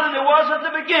from God than it was at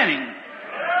the beginning.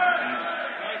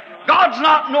 God's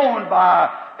not known by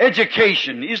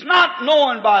education. He's not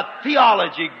known by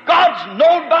theology. God's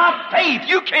known by faith.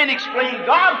 You can't explain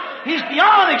God. He's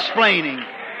beyond explaining.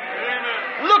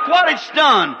 Look what it's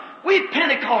done. We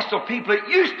Pentecostal people, it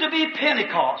used to be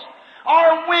Pentecost.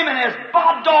 Our women has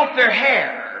bobbed off their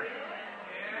hair,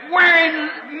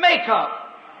 wearing makeup.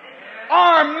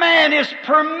 Our man is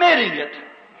permitting it.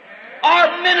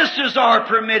 Our ministers are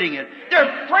permitting it.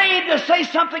 They're afraid to say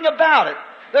something about it.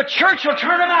 The church will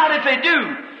turn them out if they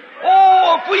do.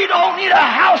 Oh, if we don't need a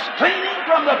house cleaning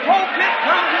from the pulpit,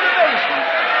 come to the basement.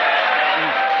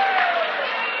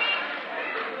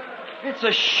 It's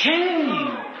a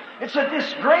shame. It's a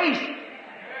disgrace.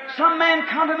 Some man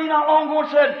come to me not long ago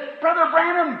and said, Brother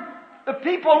Branham, the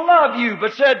people love you,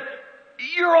 but said,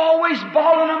 you're always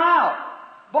bawling them out.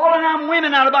 Bawling them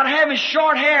women out about having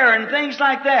short hair and things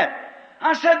like that.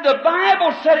 I said, the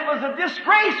Bible said it was a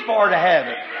disgrace for her to have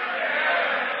it.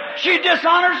 She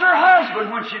dishonors her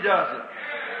husband when she does it.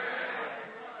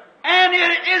 And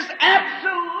it is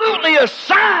absolutely a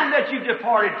sign that you've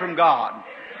departed from God.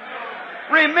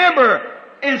 Remember,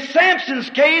 in Samson's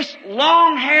case,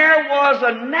 long hair was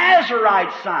a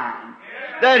Nazarite sign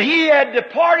that he had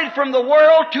departed from the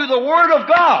world to the Word of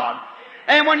God.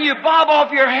 And when you bob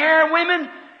off your hair, women,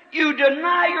 you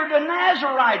deny your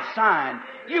Nazarite sign.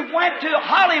 You went to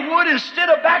Hollywood instead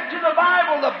of back to the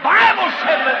Bible. The Bible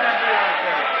said let that be right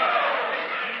there.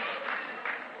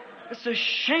 It's a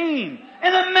shame.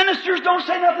 And the ministers don't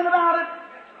say nothing about it.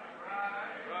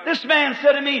 This man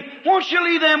said to me, won't you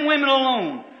leave them women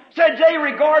alone? Said they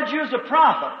regard you as a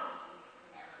prophet.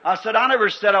 I said, I never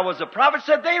said I was a prophet.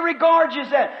 Said they regard you as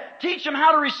that. Teach them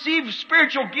how to receive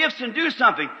spiritual gifts and do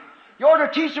something. You ought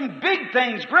to teach them big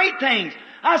things, great things.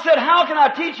 I said, how can I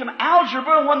teach them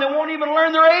algebra when they won't even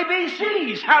learn their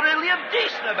ABCs? How to live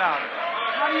decent about it?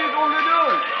 How are you going to do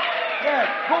it?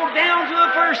 Yeah, go down to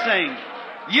the first thing.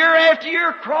 Year after year,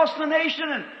 across the nation,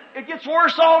 and it gets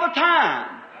worse all the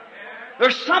time.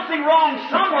 There's something wrong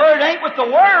somewhere. It ain't with the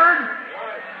Word.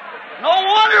 No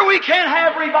wonder we can't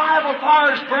have revival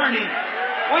fires burning.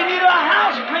 We need a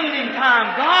house cleaning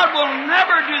time. God will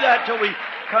never do that till we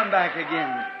come back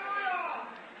again.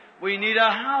 We need a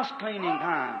house cleaning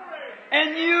time.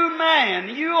 And you,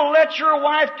 man, you'll let your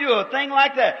wife do a thing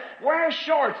like that. Wear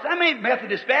shorts. That ain't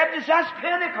Methodist Baptist. That's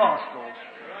Pentecostals.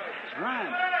 That's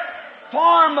right.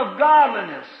 Form of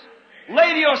godliness.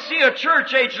 Laodicea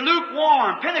church age,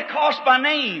 lukewarm. Pentecost by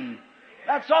name.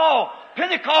 That's all.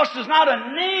 Pentecost is not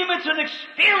a name, it's an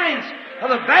experience of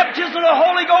the baptism of the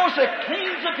Holy Ghost that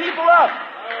cleans the people up.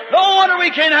 No wonder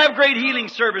we can't have great healing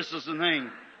services and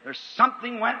things. There's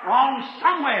something went wrong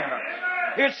somewhere.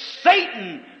 It's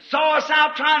Satan saw us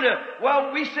out trying to,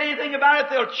 well, we say anything about it,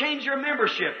 they'll change your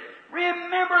membership.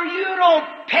 Remember, you don't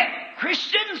pet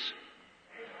Christians.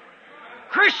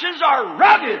 Christians are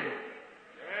rugged.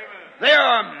 They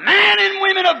are men and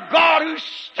women of God who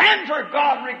stand for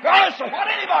God regardless of what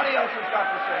anybody else has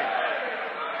got to say.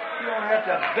 You don't have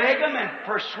to beg them and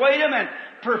persuade them and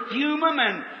perfume them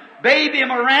and baby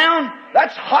them around.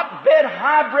 That's hotbed,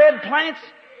 hybrid plants.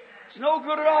 It's no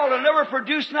good at all. It'll never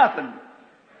produce nothing.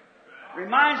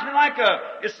 Reminds me like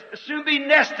it's soon be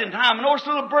nesting time. And those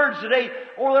little birds today,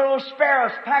 or their little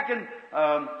sparrows packing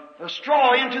a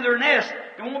straw into their nest.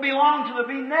 It won't be long till they'll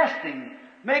be nesting,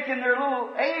 making their little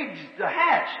eggs to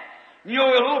hatch. You know,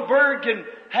 a little bird can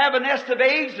have a nest of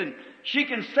eggs, and she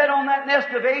can sit on that nest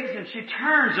of eggs, and she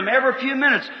turns them every few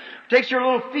minutes. Takes her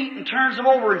little feet and turns them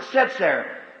over and sits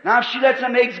there. Now, if she lets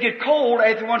them eggs get cold,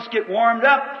 after once get warmed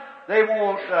up, they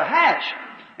won't hatch.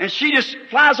 And she just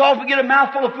flies off and get a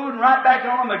mouthful of food and right back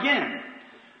on them again.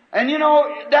 And you know,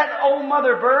 that old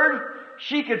mother bird,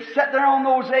 she could sit there on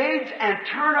those eggs and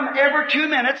turn them every 2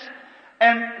 minutes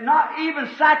and not even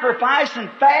sacrifice and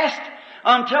fast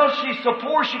until she's so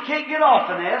poor she can't get off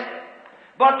the nest.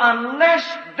 But unless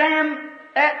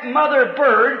that mother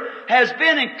bird has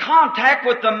been in contact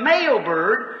with the male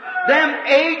bird, them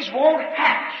eggs won't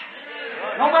hatch.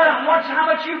 No matter how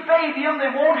much you baby them, they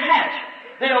won't hatch.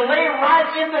 They'll lay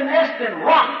right in the nest and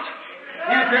rot.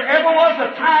 And if there ever was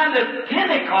a time that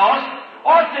Pentecost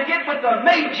ought to get with the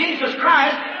mate Jesus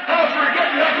Christ, because we're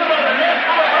getting the middle of the nest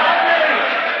out of our area.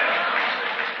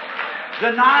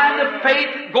 Denying the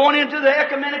faith, going into the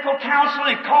ecumenical council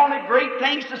and calling it great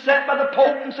things to set by the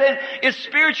Pope and saying it's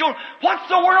spiritual. What's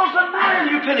the world's the matter,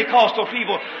 you Pentecostal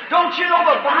people? Don't you know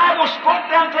the Bible spoke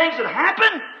down things that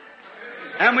happen?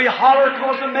 And we holler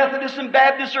because the Methodists and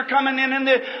Baptists are coming in and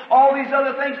all these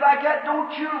other things like that. Don't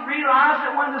you realize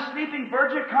that when the sleeping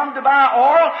virgin come to buy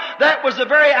oil, that was the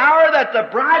very hour that the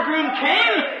bridegroom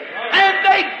came, and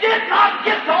they did not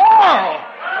get the oil.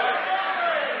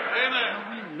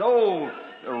 Amen. No,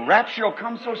 the rapture will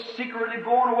come so secretly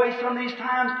going away some of these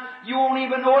times, you won't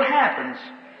even know it happens.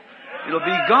 It'll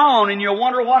be gone and you'll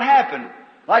wonder what happened.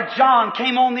 Like John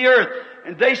came on the earth,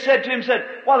 and they said to him,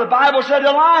 well, the Bible said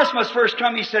Elias must first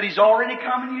come. He said, he's already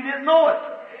come and you didn't know it.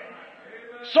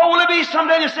 So will it be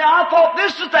someday to say, I thought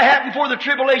this was to happen for the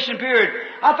tribulation period.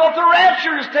 I thought the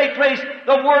rapture was to take place.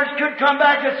 The words could come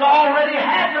back. It's already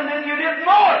happened and you didn't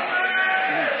know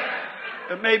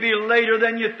it. It may be later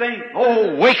than you think.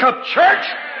 Oh, wake up, church!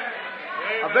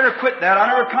 I better quit that. I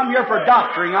never come here for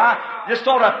doctoring. I just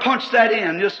thought I'd punch that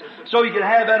in just so you could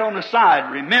have that on the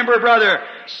side. Remember, brother,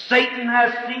 Satan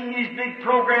has seen these big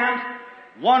programs.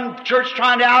 One church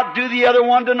trying to outdo the other,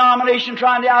 one denomination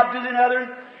trying to outdo the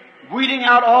other, weeding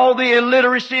out all the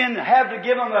illiteracy and have to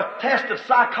give them a test of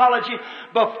psychology.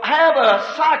 But have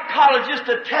a psychologist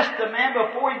to test the man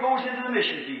before he goes into the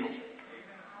mission field.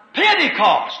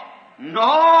 Pentecost.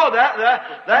 No,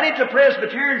 that ain't the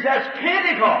Presbyterians, that's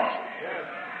Pentecost.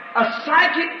 A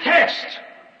psychic test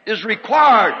is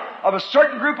required of a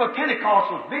certain group of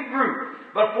Pentecostals, big group,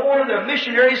 before the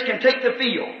missionaries can take the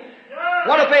field.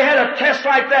 What if they had a test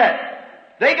like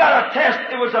that? They got a test,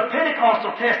 it was a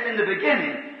Pentecostal test in the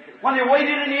beginning, when they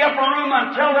waited in the upper room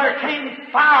until there came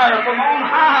fire from on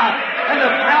high, and the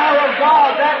power of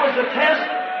God, that was the test.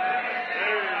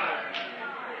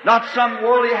 Not some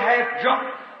worldly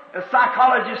half-drunk a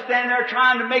psychologist standing there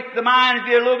trying to make the mind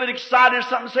be a little bit excited or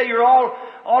something, say you're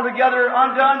altogether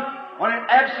undone, when it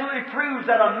absolutely proves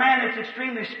that a man that's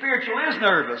extremely spiritual is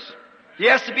nervous. He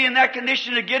has to be in that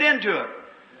condition to get into it.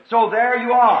 So there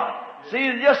you are. See,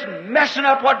 they're just messing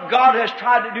up what God has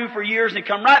tried to do for years, and they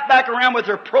come right back around with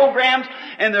their programs,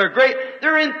 and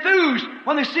they're enthused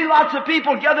when they see lots of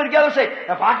people gather together and say,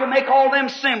 if I can make all them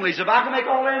assemblies, if I can make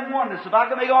all them oneness, if I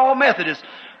can make all Methodists,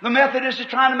 the Methodists are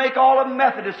trying to make all of them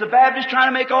Methodists, the Baptists trying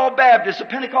to make all Baptists, the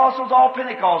Pentecostals all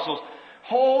Pentecostals.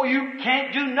 Oh, you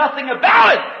can't do nothing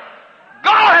about it.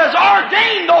 God has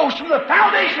ordained those from the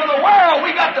foundation of the world.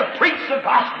 We got to preach the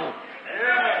gospel.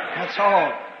 That's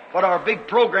all. But our big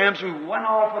programs, we went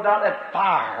off without that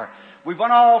fire. We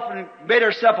went off and made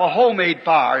ourselves a homemade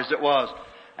fire, as it was.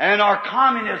 And our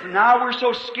communism, now we're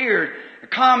so scared. The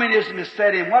communism is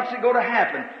set in. What's it going to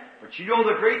happen? But you know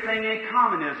the great thing ain't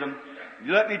communism.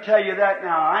 Let me tell you that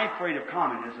now. I ain't afraid of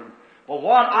communism. But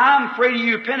what I'm afraid of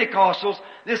you Pentecostals,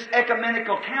 this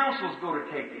ecumenical council's going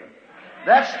to take you.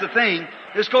 That's the thing.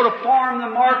 It's going to form the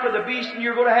mark of the beast, and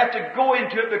you're going to have to go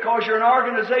into it because you're an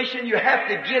organization. You have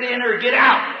to get in or get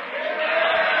out.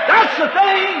 That's the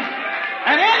thing.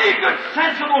 And any good,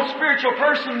 sensible, spiritual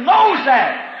person knows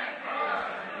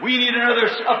that. We need another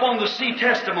up on the sea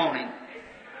testimony.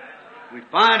 We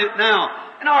find it now.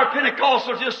 And our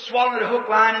Pentecostals just swallowed a hook,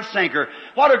 line, and sinker.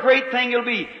 What a great thing it'll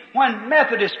be when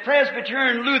Methodist,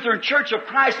 Presbyterian, Lutheran, Church of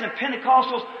Christ, and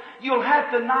Pentecostals, you'll have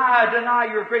to deny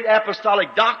your great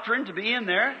apostolic doctrine to be in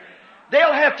there.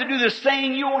 They'll have to do the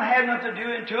same. You won't have nothing to do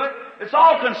into it. It's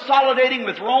all consolidating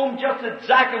with Rome, just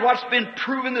exactly what's been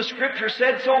proven. The Scripture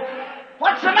said so.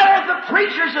 What's the matter with the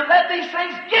preachers that let these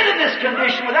things get in this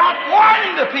condition without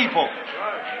warning the people?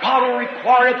 God will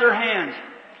require at their hands.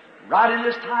 Right in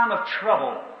this time of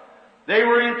trouble. They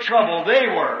were in trouble. They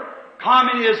were.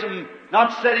 Communism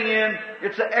not setting in.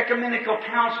 It's an ecumenical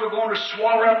council going to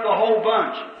swallow up the whole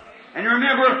bunch. And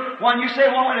remember, when you say,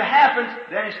 well, when it happens,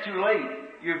 then it's too late.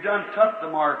 You've done took the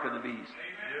mark of the beast.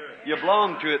 You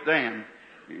belong to it then.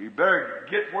 You better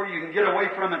get where you can get away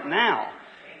from it now.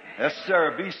 Yes,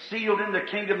 sir. Be sealed in the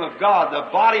kingdom of God. The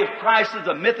body of Christ is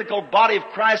a mythical body of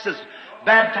Christ is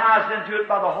baptized into it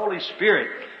by the Holy Spirit.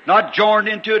 Not joined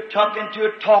into it, tucked into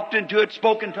it, talked into it,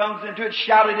 spoken tongues into it,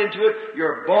 shouted into it.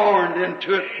 You're born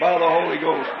into it by the Holy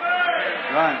Ghost.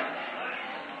 Right.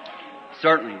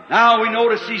 Certainly. Now we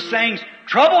notice these things.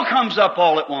 Trouble comes up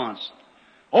all at once.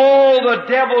 Oh, the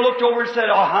devil looked over and said,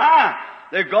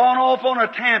 they've gone off on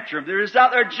a tantrum. They're just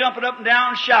out there jumping up and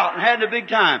down, shouting, having a big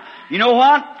time. You know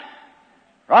what?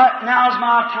 Right now's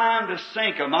my time to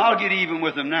sink them. I'll get even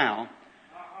with them now.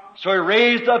 So he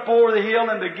raised up over the hill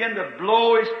and began to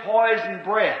blow his poison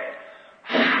breath.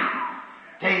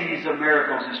 Days of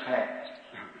miracles is past.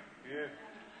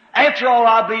 After all,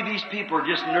 I believe these people are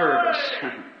just nervous.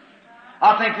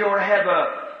 I think they ought to have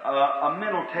a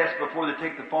mental test before they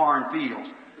take the foreign fields.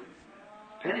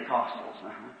 Pentecostals.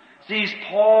 Sees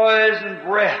poison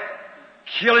breath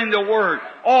killing the Word.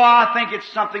 Oh, I think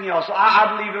it's something else.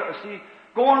 I believe it. See,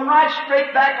 Going right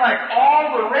straight back like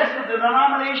all the rest of the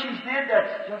denominations did.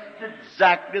 That's just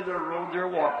exactly the road they're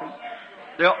walking.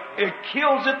 It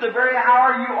kills it the very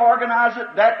hour you organize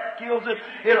it. That kills it.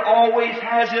 It always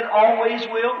has. It always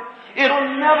will.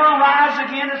 It'll never rise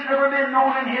again. It's never been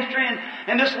known in history.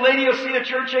 And this lady will see a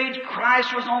church age.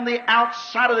 Christ was on the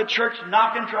outside of the church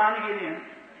knocking, trying to get in.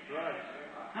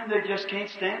 And they just can't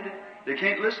stand it. They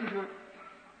can't listen to it.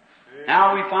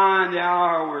 Now we find the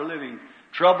hour we're living.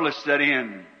 Trouble has set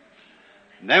in.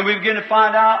 And then we begin to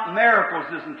find out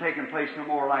miracles isn't taking place no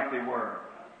more like they were.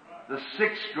 The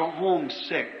sick go home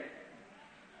sick.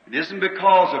 It isn't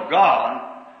because of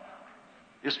God.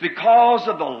 It's because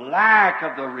of the lack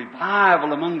of the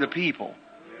revival among the people.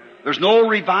 There's no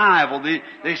revival.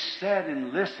 They sit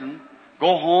and listen,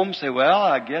 go home, say, well,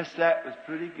 I guess that was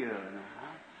pretty good.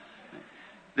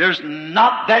 There's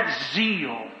not that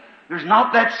zeal. There's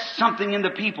not that something in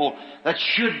the people that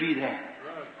should be there.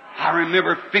 I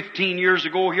remember 15 years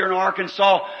ago here in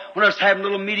Arkansas when I was having a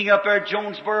little meeting up there at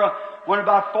Jonesboro, when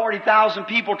about 40,000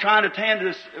 people trying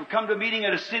to come to a meeting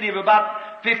at a city of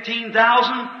about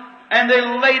 15,000, and they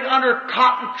laid under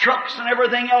cotton trucks and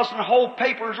everything else and hold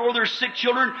papers over their sick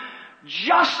children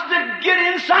just to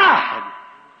get inside.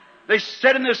 They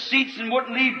sat in their seats and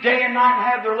wouldn't leave day and night and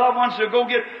have their loved ones to go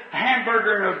get a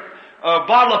hamburger and a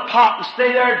bottle of pop and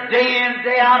stay there day in,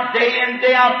 day out, day in,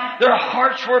 day out. Their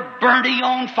hearts were burning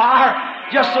on fire.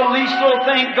 Just the least little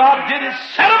thing God did is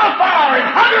set them afire and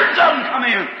hundreds of them come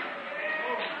in.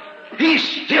 He's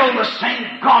still the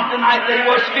same God tonight that He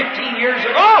was 15 years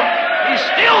ago. He's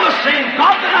still the same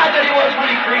God tonight that He was when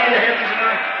He created the heavens and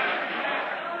earth.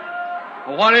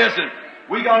 Well, what is it?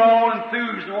 We got all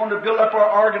enthused and wanted to build up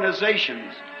our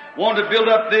organizations. Wanted to build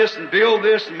up this and build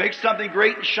this and make something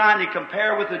great and shiny,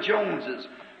 compare with the Joneses,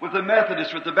 with the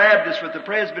Methodists, with the Baptists, with the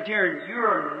Presbyterian.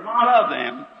 You're not of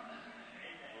them.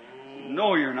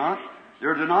 No, you're not.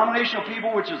 They're denominational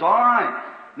people, which is all right.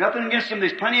 Nothing against them.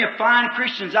 There's plenty of fine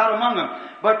Christians out among them.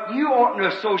 But you oughtn't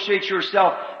to associate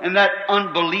yourself in that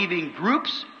unbelieving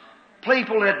groups.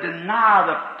 People that deny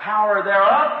the power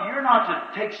thereof. You're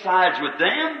not to take sides with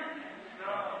them.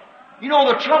 You know,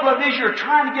 the trouble of it is you're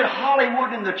trying to get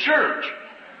Hollywood in the church.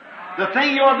 The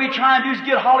thing you ought to be trying to do is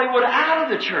get Hollywood out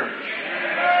of the church.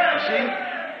 You see?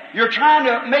 You're trying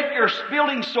to make your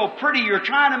building so pretty. You're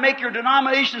trying to make your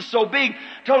denomination so big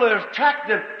to attract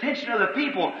the attention of the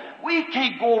people. We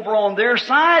can't go over on their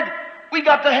side. We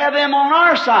got to have them on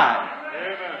our side.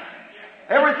 Amen.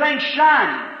 Everything's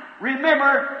shining.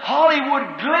 Remember,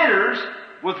 Hollywood glitters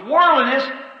with worldliness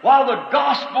while the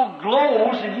gospel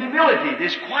glows in humility.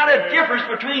 There's quite a difference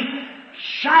between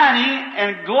shining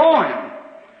and glowing.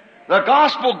 The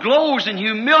gospel glows in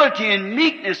humility and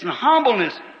meekness and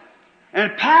humbleness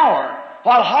and power,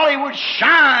 while Hollywood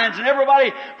shines and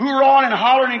everybody hoorahing and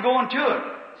hollering and going to it.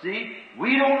 See,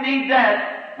 we don't need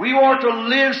that. We ought to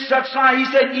live such life. He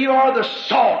said, "Ye are the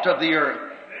salt of the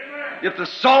earth." If the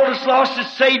salt has lost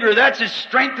its savor, that's the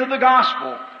strength of the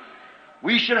gospel.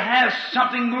 We should have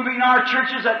something moving in our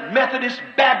churches that Methodists,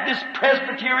 Baptists,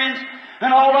 Presbyterians,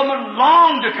 and all of them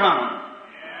long to come.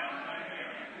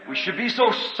 We should be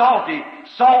so salty.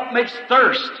 Salt makes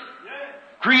thirst,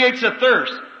 creates a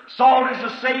thirst. Salt is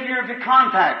the savior of the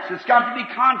contacts. It's got to be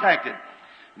contacted.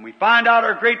 And we find out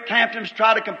our great tantrums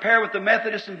try to compare with the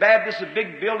Methodists and Baptists of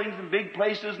big buildings and big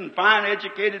places and fine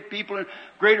educated people and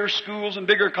greater schools and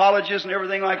bigger colleges and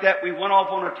everything like that. We went off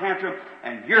on a tantrum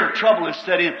and here trouble is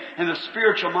set in and the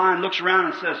spiritual mind looks around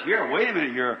and says, here, wait a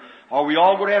minute here. Are we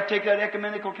all going to have to take that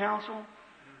ecumenical council?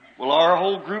 Will our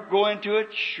whole group go into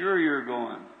it? Sure you're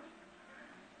going.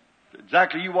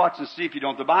 Exactly, you watch and see if you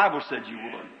don't. The Bible said you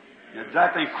would.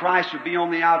 Exactly, Christ would be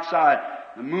on the outside.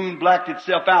 The moon blacked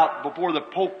itself out before the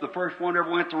Pope, the first one ever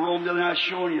went to Rome the other night,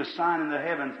 showing you a sign in the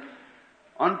heavens.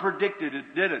 Unpredicted,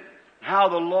 it did it. How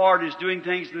the Lord is doing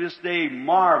things to this day,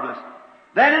 marvelous.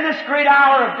 Then in this great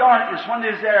hour of darkness, when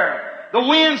there's there, the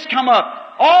winds come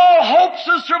up. All hopes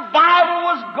of survival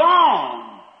was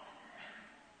gone.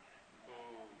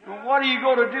 Well, what are you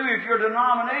going to do if your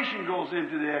denomination goes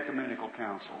into the ecumenical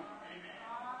council?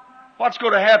 What's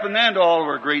going to happen then to all of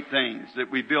our great things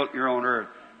that we built here on earth?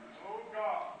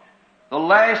 The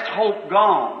last hope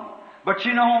gone. But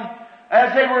you know,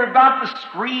 as they were about to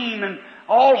scream and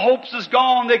all hopes is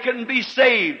gone, they couldn't be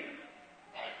saved.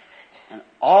 And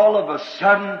all of a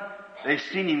sudden, they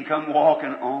seen Him come walking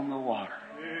on the water.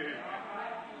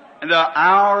 In the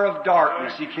hour of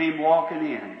darkness, He came walking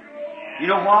in. You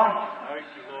know what?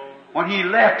 When He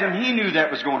left Him, He knew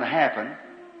that was going to happen.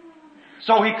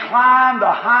 So He climbed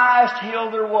the highest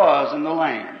hill there was in the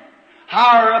land.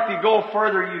 Higher up you go,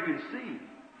 further you can see.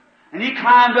 And He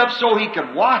climbed up so He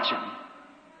could watch Him.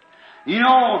 You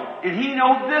know, and he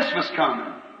knew this was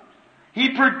coming.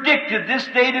 He predicted this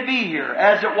day to be here,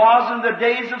 as it was in the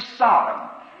days of Sodom.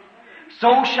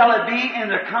 So shall it be in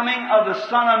the coming of the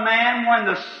Son of Man, when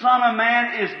the Son of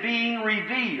Man is being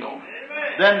revealed.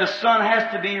 Then the Son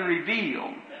has to be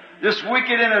revealed. This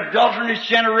wicked and adulterous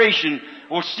generation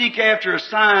will seek after a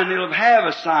sign. It'll have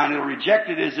a sign. It'll reject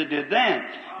it as it did then.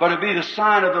 But it'll be the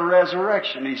sign of the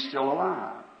resurrection. He's still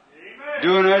alive.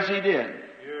 Doing as He did.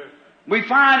 We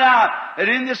find out that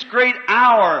in this great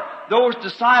hour, those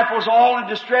disciples all in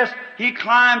distress, He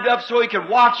climbed up so He could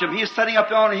watch them. He was sitting up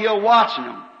there on a hill watching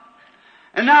them.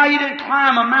 And now He didn't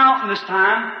climb a mountain this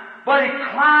time, but He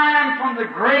climbed from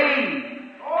the grave,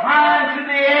 climbed to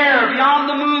the air beyond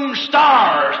the moon,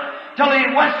 stars, till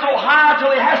He went so high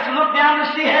till He has to look down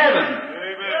to see heaven.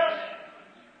 Amen.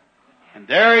 And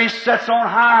there He sits on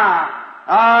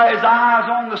high, His eyes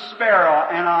on the sparrow,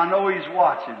 and I know He's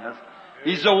watching us.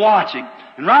 He's a-watching.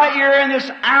 And right here in this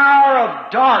hour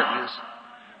of darkness,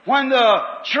 when the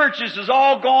churches has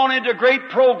all gone into great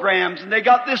programs, and they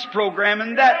got this program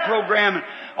and that program, and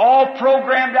all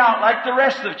programmed out like the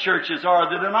rest of the churches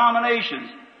are, the denominations.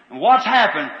 And what's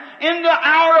happened? In the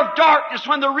hour of darkness,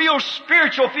 when the real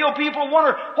spiritual feel people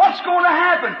wonder, what's going to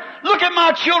happen? Look at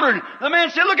my children. The man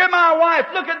said, look at my wife.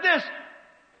 Look at this.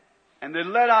 And they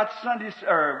let out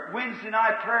Wednesday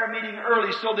night prayer meeting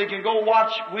early so they can go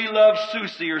watch We Love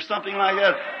Susie or something like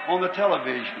that on the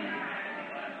television.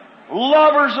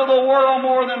 Lovers of the world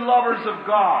more than lovers of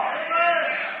God.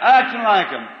 Acting like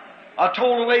them. I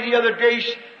told a lady the other day,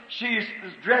 she's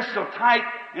dressed so tight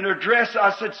in her dress.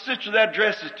 I said, sister, that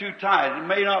dress is too tight. It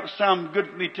may not sound good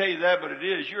for me to tell you that, but it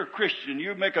is. You're a Christian.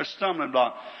 You make a stumbling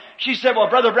block. She said, well,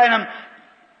 Brother Branham,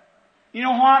 you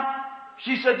know what?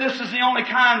 She said, this is the only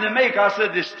kind they make. I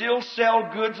said, they still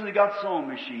sell goods and they got sewing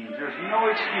machines. There's no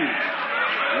excuse.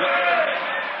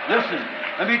 Listen,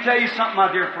 let me tell you something,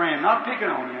 my dear friend. Not picking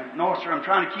on you. No, sir, I'm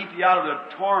trying to keep you out of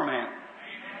the torment.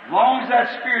 As long as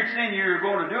that Spirit's in you, you're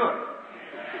going to do it.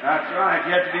 That's right.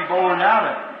 You have to be born out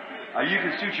of it. You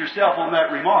can suit yourself on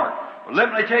that remark. But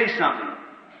let me tell you something.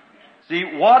 See,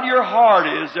 what your heart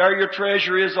is, there your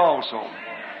treasure is also.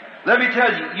 Let me tell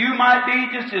you, you might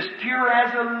be just as pure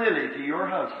as a lily to your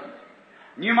husband.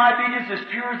 You might be just as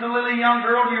pure as a lily young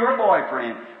girl to your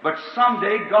boyfriend. But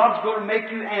someday God's going to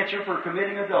make you answer for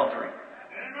committing adultery.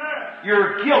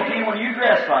 You're guilty when you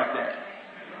dress like that.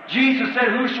 Jesus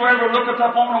said, whosoever looketh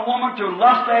upon a woman to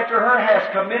lust after her has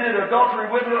committed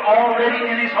adultery with her already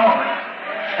in his heart.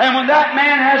 And when that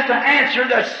man has to answer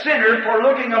the sinner for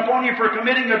looking upon you for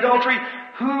committing adultery,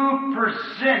 who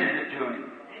presented it to him?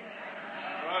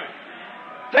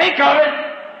 Think of it.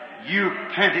 You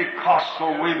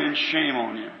Pentecostal women, shame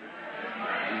on you.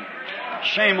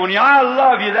 Shame on you. I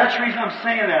love you. That's the reason I'm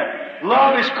saying that.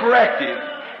 Love is corrective.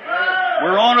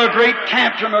 We're on a great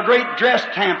tantrum, a great dress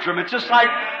tantrum. It's just like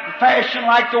fashion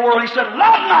like the world. He said, love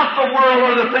not the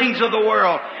world or the things of the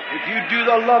world. If you do,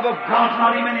 the love of God's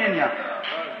not even in you.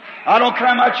 I don't care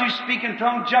how much you speak in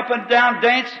tongues, jumping down,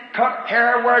 dance, cut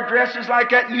hair, wear dresses like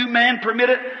that. You man permit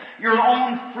it. Your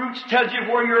own fruits tells you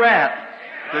where you're at.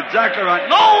 That's exactly right.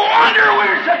 No wonder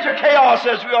we're in such a chaos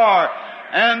as we are.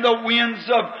 And the winds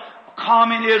of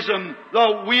communism,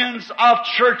 the winds of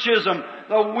churchism,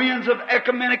 the winds of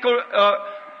ecumenical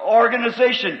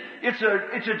organization. It's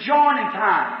a joining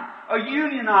time, a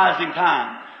unionizing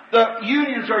time. The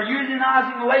unions are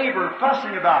unionizing labor,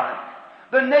 fussing about it.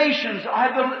 The nations,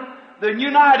 the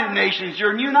United Nations,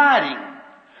 you're uniting.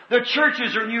 The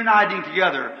churches are uniting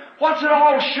together. What's it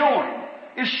all showing?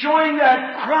 It's showing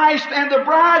that Christ and the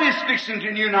bride is fixing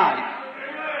to unite.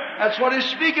 That's what it's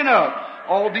speaking of.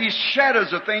 All these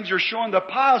shadows of things are showing the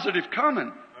positive coming.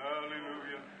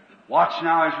 Hallelujah. Watch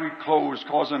now as we close,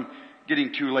 cause I'm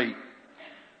getting too late.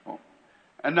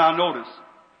 And now notice,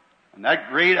 in that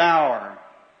great hour,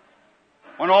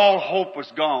 when all hope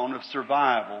was gone of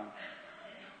survival,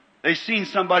 they seen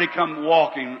somebody come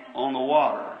walking on the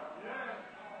water.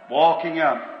 Walking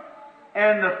up.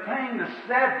 And the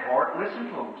sad part,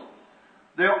 listen close,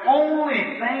 the only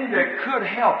thing that could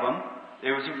help them,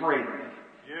 they was afraid of it.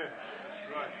 Yeah,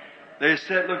 that's right. They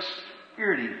said, look,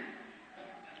 spirity.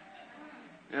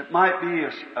 It might be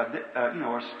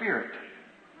a spirit.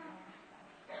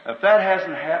 If that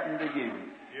hasn't happened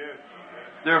again,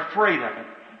 they're afraid of it.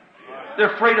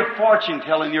 They're afraid of fortune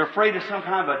telling. They're afraid of some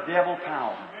kind of a devil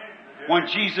power. When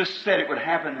Jesus said it would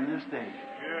happen in this day.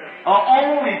 The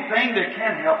only thing that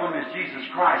can help them is Jesus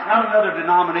Christ. Not another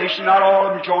denomination, not all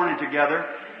of them joining together.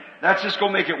 That's just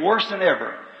going to make it worse than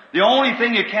ever. The only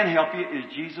thing that can help you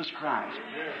is Jesus Christ.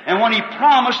 And when He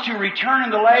promised to return in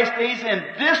the last days in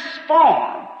this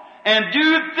form, and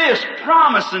do this,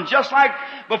 promising, just like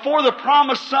before the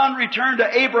promised son returned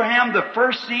to Abraham, the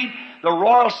first seed, the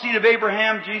royal seed of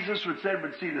Abraham, Jesus would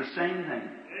see the same thing.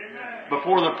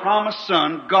 Before the promised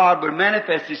son, God would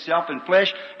manifest Himself in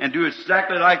flesh and do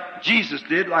exactly like Jesus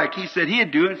did, like He said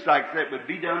He'd do. It's like that would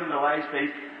be done in the last days.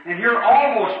 And here are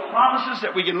all those promises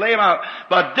that we can lay them out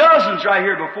by dozens right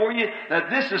here before you, that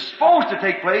this is supposed to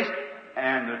take place.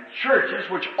 And the churches,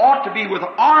 which ought to be with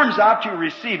arms out to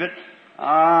receive it,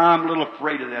 I'm a little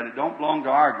afraid of that. It don't belong to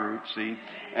our group, see.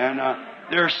 And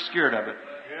they're scared of it.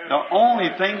 The only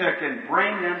thing that can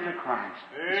bring them to Christ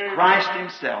is Christ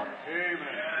Himself.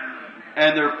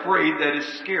 And they're afraid that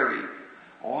it's scary.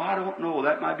 Oh, I don't know.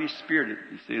 That might be spirited,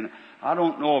 you see. I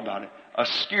don't know about it.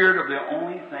 Scared of the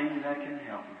only thing that can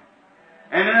help you.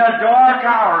 And in a dark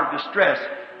hour of distress,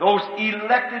 those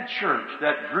elected church,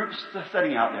 that group's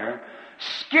sitting out there,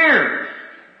 scared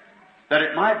that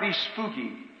it might be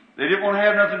spooky. They didn't want to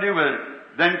have nothing to do with it.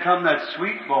 Then come that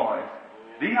sweet voice.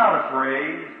 Be not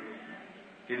afraid.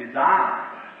 It is I.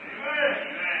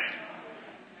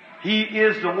 He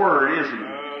is the Word, isn't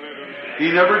He?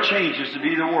 He never changes to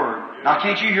be the Word. Now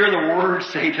can't you hear the Word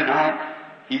say tonight?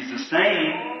 He's the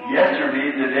same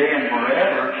yesterday, today, and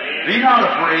forever. Be not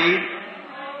afraid.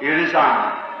 It is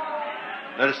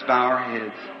I. Let us bow our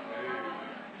heads.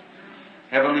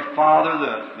 Heavenly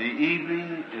Father, the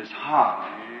evening is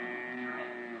hot.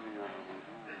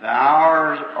 The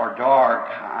hours are dark.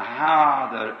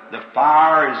 How the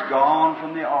fire is gone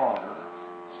from the altar.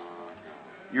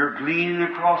 You're gleaning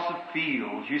across the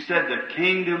fields. You said the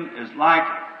kingdom is like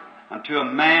unto a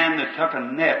man that took a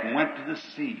net and went to the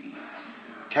sea,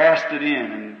 cast it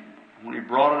in, and when he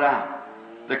brought it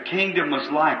out, the kingdom was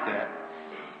like that.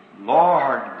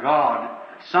 Lord God,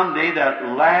 someday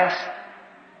that last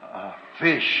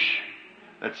fish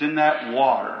that's in that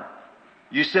water,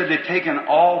 you said they've taken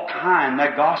all kind.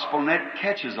 That gospel net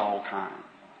catches all kind.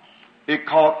 It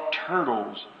caught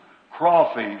turtles,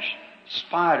 crawfish,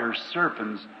 spiders,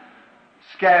 serpents,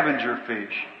 scavenger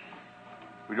fish.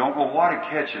 We don't know what it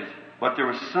catches, but there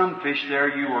was some fish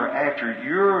there you were after.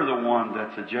 You're the one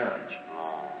that's a judge.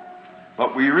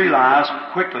 But we realized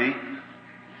quickly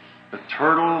the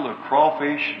turtle, the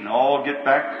crawfish, and all get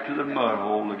back to the mud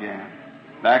hole again,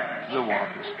 back to the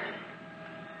waters.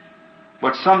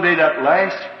 But someday that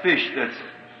last fish that's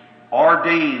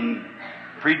ordained,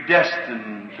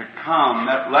 predestined to come,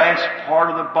 that last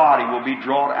part of the body will be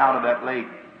drawn out of that lake.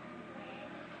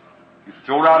 You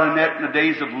throw out a net in the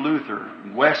days of Luther,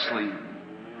 Wesley,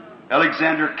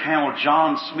 Alexander Campbell,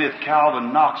 John Smith,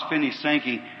 Calvin, Knox, Finney,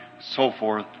 Sankey, so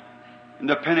forth. In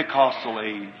the Pentecostal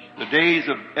age, the days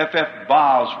of F.F.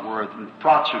 Bosworth and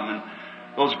Frocham and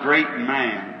those great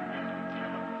men.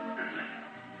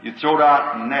 You throw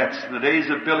out nets, the days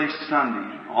of Billy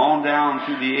Sunday, on down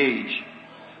through the age.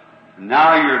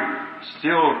 Now you're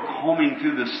still combing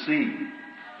through the sea.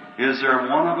 Is there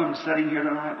one of them sitting here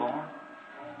tonight, Lord?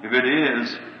 If it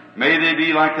is, may they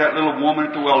be like that little woman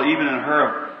at the well, even in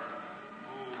her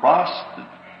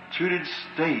prostituted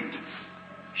state.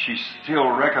 She still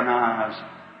recognized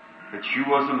that you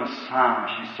was the Messiah.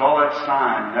 She saw that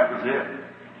sign, and that was it.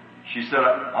 She said,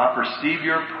 I perceive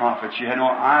your prophet. She had no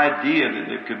idea that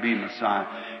it could be Messiah.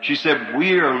 She said,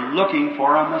 we are looking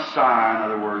for a Messiah, in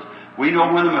other words. We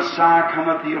know when the Messiah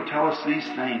cometh, He'll tell us these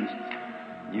things.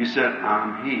 You said,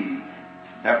 I'm He.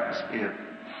 That was it.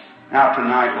 Now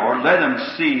tonight, Lord, let them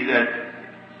see that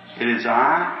it is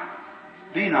I.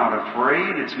 Be not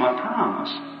afraid. It's my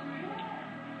promise.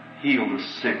 Heal the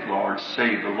sick, Lord.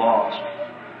 Save the lost.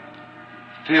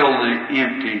 Fill the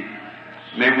empty.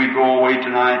 May we go away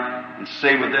tonight and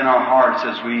say within our hearts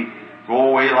as we go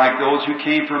away like those who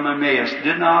came from Emmaus,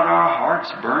 did not our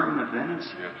hearts burn within us?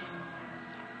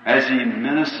 As He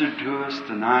ministered to us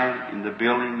tonight in the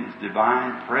building, His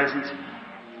divine presence,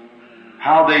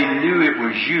 how they knew it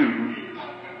was you.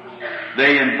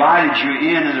 They invited you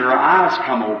in and their eyes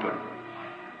come open.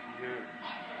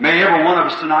 May every one of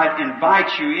us tonight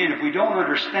invite you in. If we don't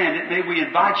understand it, may we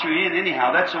invite you in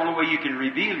anyhow. That's the only way you can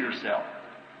reveal yourself.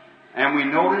 And we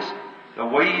notice the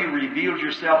way you revealed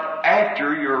yourself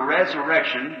after your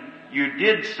resurrection, you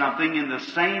did something in the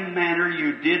same manner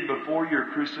you did before your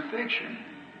crucifixion.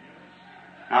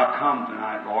 Now come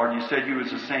tonight, Lord. You said you was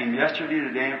the same yesterday,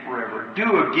 today, and forever.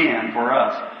 Do again for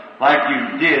us like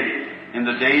you did in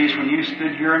the days when you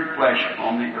stood here in flesh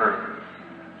on the earth.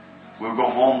 We'll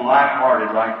go home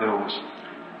light-hearted like those.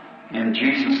 In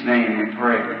Jesus' name we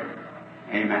pray.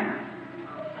 Amen.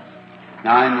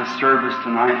 Now in the service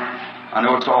tonight, I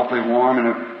know it's awfully warm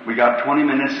and we got 20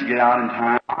 minutes to get out in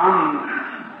time.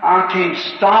 I can't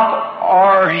stop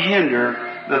or hinder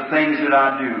the things that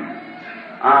I do.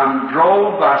 I'm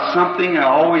drove by something I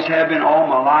always have been all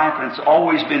my life, and it's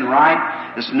always been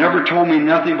right. It's never told me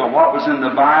nothing but what was in the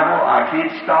Bible. I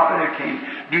can't stop it. I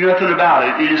can't do nothing about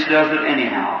it. It just does it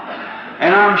anyhow.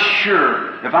 And I'm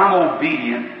sure if I'm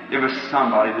obedient, there was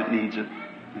somebody that needs it.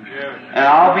 And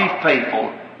I'll be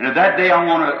faithful. And at that day I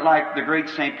want to, like the great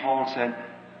St. Paul said,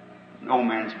 no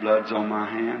man's blood's on my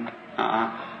hand.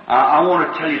 I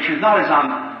want to tell you the truth. Not as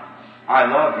I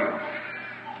love you.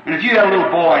 And if you had a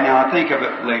little boy now, think of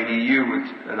it, lady,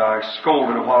 that I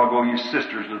scolded a while ago, you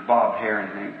sisters with bobbed hair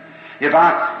and things.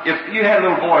 If you had a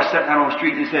little boy sitting out on the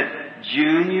street and he said,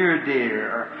 Junior,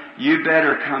 dear, you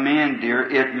better come in, dear.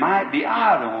 It might be,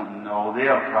 I don't know,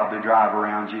 they'll probably drive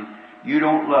around you. You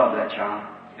don't love that child.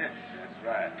 That's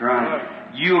right.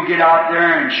 Right. You'll get out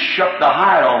there and shut the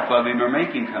hide off of him or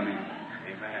make him come in.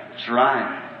 Amen. That's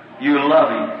right. You love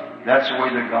him. That's the way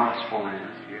the gospel is.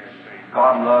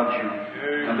 God loves you.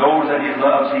 And those that He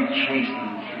loves, He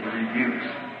chastens and rebukes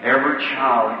every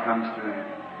child that comes to Him.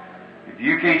 If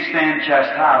you can't stand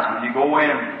chastisement, you go away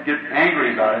and get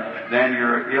angry about it, then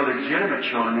you're illegitimate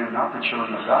children and not the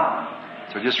children of God.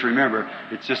 So just remember,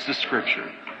 it's just the Scripture.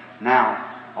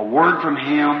 Now, a word from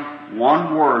Him,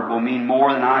 one word will mean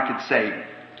more than I could say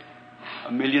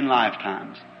 1,000,000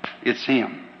 lifetimes. It's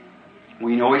Him.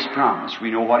 We know His promise.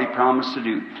 We know what He promised to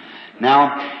do.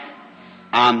 Now,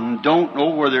 I don't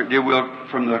know whether did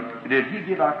He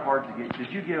give our cards again?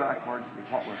 Did you give our cards again?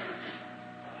 What was it?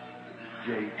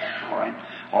 Jay.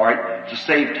 All right. To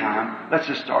save time, let's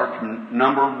just start from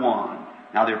number 1.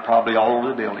 Now they're probably all over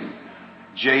the building.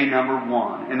 J number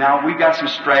 1. And now we've got some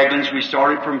stragglers. We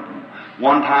started from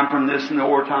one time from this and the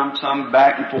other time, some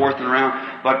back and forth and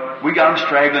around. But we got them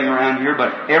straggling around here.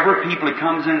 But every people that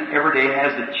comes in every day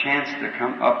has the chance to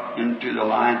come up into the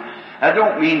line. I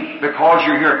don't mean because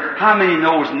you're here. How many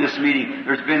knows in this meeting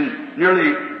there's been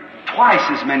nearly twice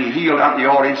as many healed out in the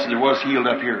audience as there was healed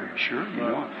up here? Sure, you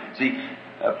know. See,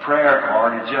 a prayer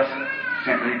card is just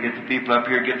simply to get the people up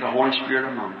here, get the Holy Spirit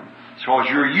among them. Because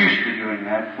you're used to doing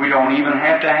that. We don't even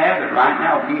have to have it right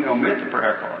now. We can omit the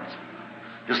prayer cards.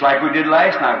 Just like we did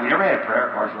last night. We never had prayer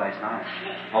cards last night.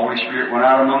 The Holy Spirit went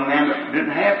out among them that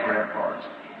didn't have prayer cards.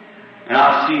 And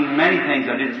I've seen many things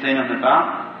I didn't say nothing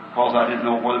about. Because I didn't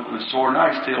know whether it was sore or not.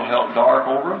 I still held dark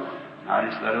over them. I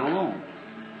just let it alone.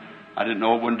 I didn't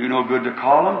know it wouldn't do no good to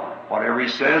call him. Whatever he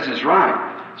says is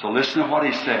right. So listen to what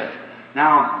he says.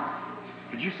 Now,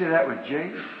 did you say that with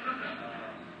J?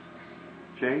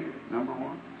 J, number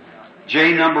 1?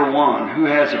 J, number 1. Who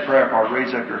has a prayer card?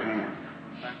 Raise up your hand.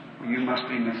 Well, you must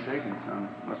be mistaken, son.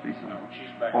 Must be someone.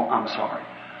 Oh, I'm sorry.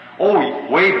 Oh,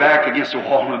 way back against the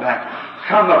wall in the back.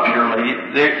 Come up here,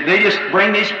 lady. They just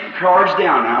bring these cards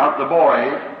down now. The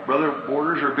boy, Brother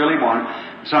Borders or Billy Warren,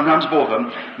 sometimes both of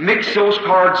them, mix those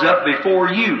cards up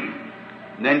before you.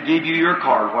 And then give you your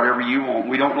card, whatever you want.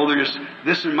 We don't know,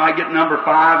 this one might get number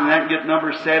 5, and that get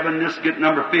number 7, this get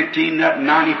number 15, that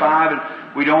 95, and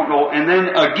we don't know. And then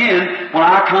again, when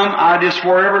I come, I just,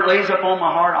 wherever it lays up on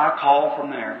my heart, I call from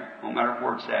there. No matter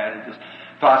where it's at.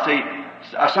 If I say,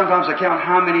 sometimes I count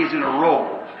how many is in a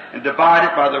row and divide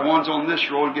it by the ones on this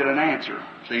row and get an answer.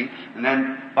 See? And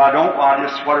then if I don't, I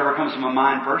just, whatever comes to my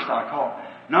mind first, I call.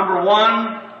 Number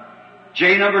 1,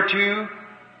 J number 2,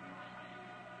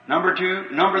 number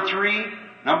 3,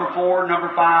 number 4, number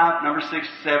 5, number 6,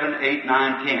 7, 8,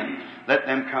 9, 10. Let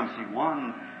them come see.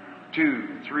 1,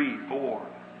 2, 3, 4,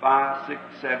 5, 6,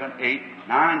 7, 8,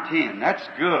 9, 10. That's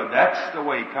good. That's the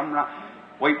way. Come around.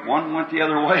 Wait, one went the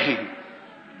other way.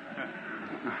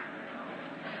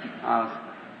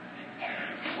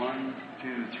 1,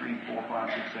 2, 3, 4,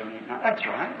 5, 6, 7, 8, 9. That's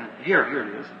right. Here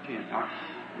it is. 10.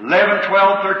 11,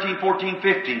 12, 13, 14,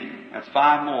 15. That's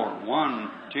 5 more. 1,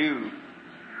 2,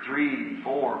 3,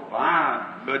 4,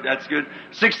 5. Good. That's good.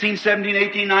 16, 17,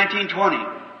 18, 19, 20.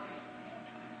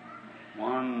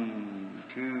 1,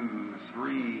 2,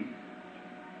 3,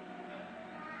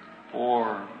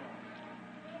 4.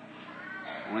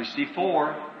 Only see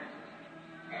 4.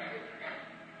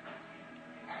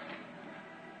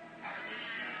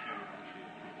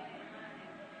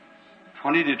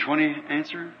 20 to 20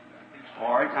 answer?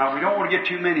 All right. Now, we don't want to get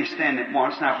too many standing at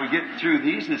once. Now, if we get through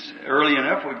these, it's early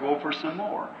enough, we go for some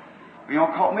more.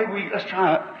 Let's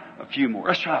try a few more.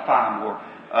 Let's try 5 more.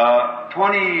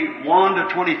 21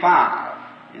 to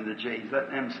 25 in the J's.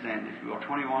 Let them stand, if you will.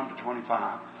 21 to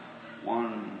 25.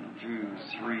 1, 2,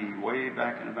 3. Way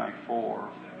back in the back. 4.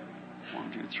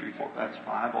 1, 2, 3, 4. That's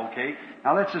 5. Okay.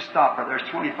 Now let's just stop right there. There's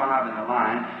 25 in the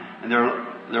line, and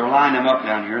they're lining them up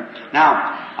down here. Now,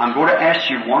 I'm going to ask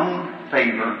you one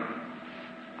favor.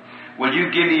 Will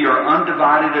you give me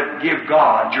give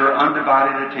God your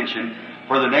undivided attention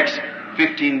for the next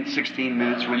 15, 16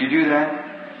 minutes. Will you do that?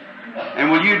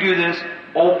 And will you do this?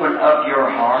 Open up your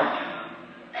heart.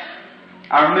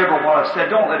 I remember what I said.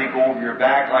 Don't let it go over your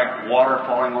back like water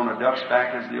falling on a duck's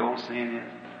back, as the old saying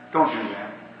is. Don't do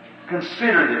that.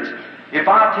 Consider this. If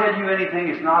I tell you anything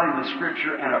is not in the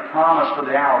Scripture and a promise for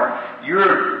the hour,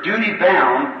 you're duty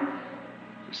bound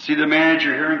to see the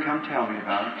manager here and come tell me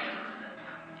about it.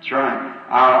 That's right.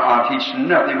 I'll teach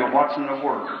nothing but what's in the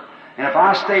Word. And if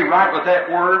I stay right with that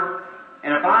Word,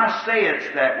 and if I say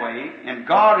it's that way, and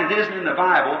God, it isn't in the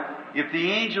Bible, if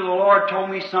the angel of the Lord told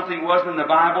me something wasn't in the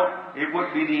Bible, it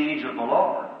wouldn't be the angel of the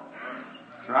Lord.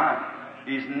 That's right.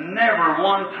 He's never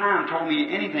one time told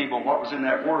me anything but what was in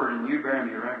that Word, and you bear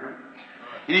me record.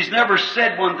 And He's never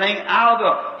said one thing out of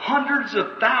the hundreds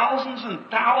of thousands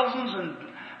and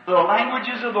the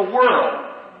languages of the world.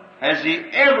 Has He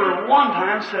ever one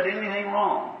time said anything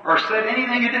wrong? Or said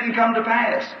anything that didn't come to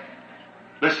pass?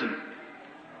 Listen,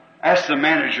 ask the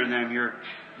manager then here.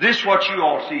 This, what you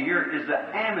all see here, is the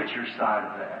amateur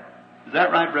side of that. Is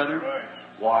that right, brother? Right.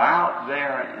 Well, out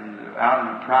there, out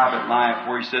in the private life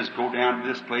where He says, go down to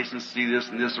this place and see this,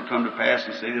 and this will come to pass,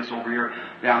 and say this over here,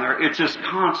 down there. It's just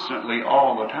constantly,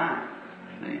 all the time.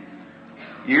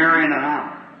 See? Year in and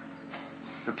out.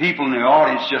 The people in the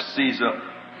audience just sees the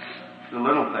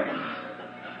little things.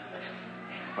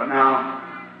 But now,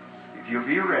 if you'll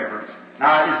be reverent.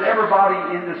 Now, is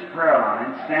everybody in this prayer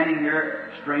line standing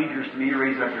here, strangers to me,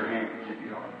 raise up your hands if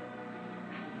you are.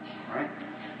 All right?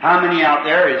 How many out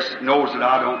there knows that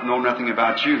I don't know nothing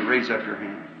about you? Raise up your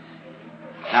hand.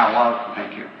 Now,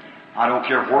 thank you. I don't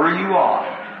care where you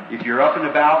are. If you're up in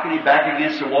the balcony, back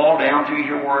against the wall, down through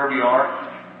here, wherever you are,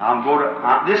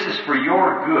 this is for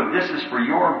your good. This is for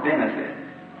your benefit.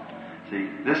 See,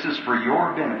 this is for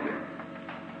your benefit.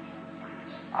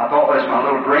 I thought that was my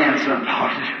little grandson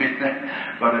talking to me,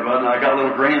 but it wasn't. I got a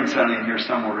little grandson in here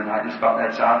somewhere tonight, just about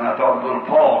that size, and I thought of little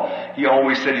Paul. He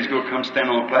always said he's going to come stand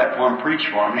on the platform and preach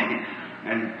for me,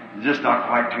 and he's just not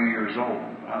quite 2 years old.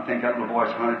 I think that little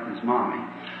boy's hunted his mommy.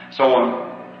 So,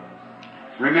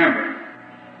 remember,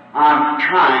 I'm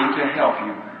trying to help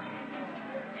you.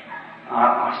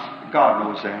 God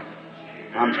knows that.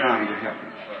 I'm trying to help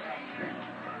you.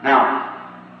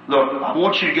 Now, look, I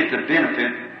want you to get the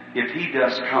benefit if He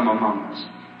does come among us.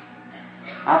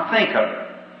 Now think of it.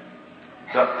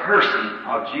 The person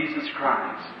of Jesus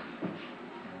Christ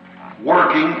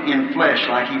working in flesh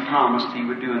like He promised He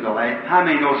would do in the last. How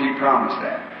many knows He promised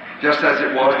that? Just as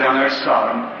it was down there at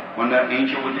Sodom when that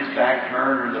angel with his back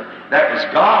turned. That was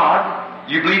God.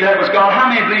 You believe that was God? How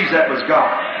many believes that was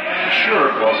God? Sure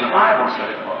it was. The Bible said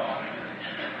it was.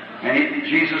 And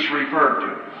Jesus referred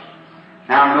to it.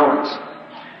 Now notice.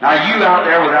 Now you out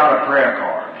there without a prayer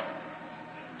card,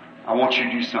 I want you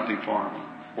to do something for me.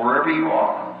 Wherever you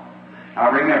are.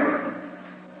 Now remember,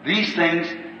 these things,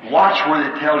 watch where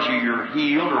it tells you you're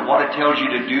healed or what it tells you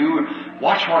to do.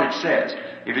 Watch what it says.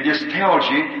 If it just tells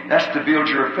you, that's to build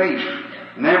your faith.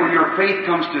 And then when your faith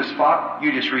comes to a spot,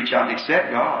 you just reach out and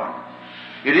accept God.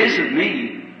 It isn't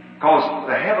me, because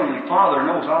the Heavenly Father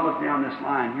knows. I look down this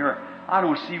line here. I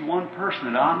don't see one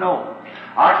person that I know.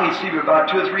 I can see about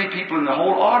 2 or 3 people in the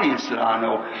whole audience that I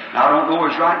know. Now, I don't know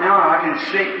as right now. I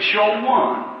can show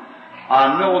one.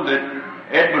 I know that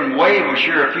Edwin Wade was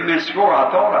here a few minutes ago. I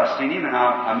thought I seen him, and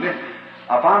if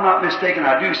I'm not mistaken,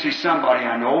 I do see somebody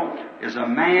I know. Is a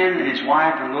man and his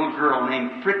wife and a little girl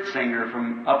named Fritzinger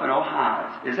from up in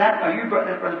Ohio. Are you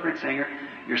Brother Fritzinger?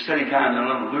 You're sitting kind of in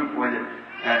a little loop with it.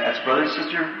 That's Brother and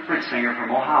Sister Fritzinger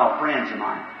from Ohio, friends of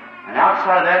mine. And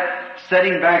outside of that,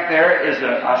 sitting back there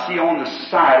I see on the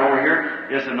side over here,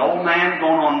 is an old man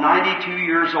going on 92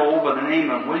 years old by the name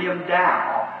of William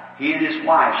Dow. He and his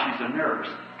wife, she's a nurse.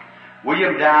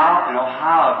 William Dow in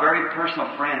Ohio, a very personal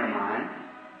friend of mine.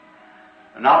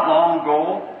 Not long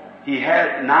ago, he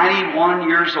had 91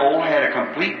 years old, had a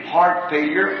complete heart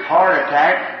failure, heart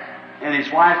attack, and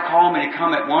his wife called me to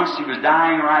come at once. He was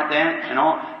dying right then, and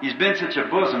he's been such a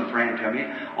bosom friend to me.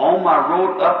 On my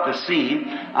road up the scene,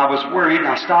 I was worried, and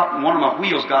I stopped, and one of my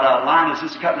wheels got out of line. I was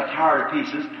just cutting a tire to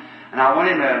pieces. And I went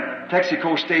in the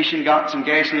Texaco station, got some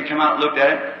gasoline, come out and looked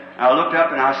at it. And I looked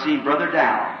up, and I seen Brother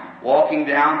Dow walking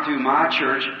down through my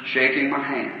church, shaking my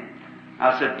hand.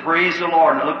 I said, "Praise the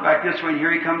Lord." And I looked back this way, and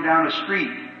here he come down the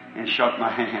street and shook my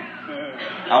hand.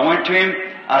 I went to him.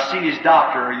 I seen his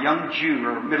doctor, a young Jew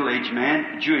or a middle-aged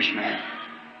man, Jewish man.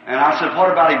 And I said,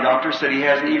 "What about him, doctor?" Said he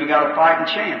hasn't even got a fighting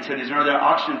chance. Said he's under that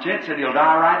oxygen tent. Said he'll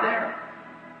die right there.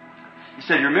 He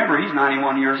said, "You remember, he's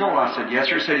 91 years old." I said, "Yes,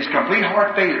 sir." He said, "He's complete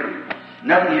heart failure.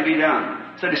 Nothing can be done."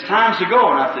 He said, "It's time to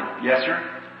go." And I said, "Yes, sir."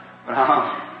 But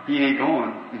he ain't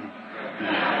going.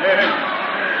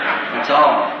 That's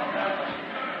all.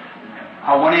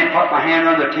 I went in and put my hand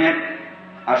on the tent.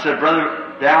 I said,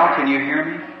 Brother Dow, can you hear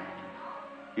me?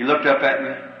 He looked up at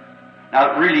me.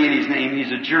 Now, really in his name,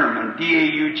 he's a German,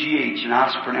 D-A-U-G-H, and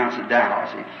I pronounce it Dow,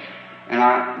 see. And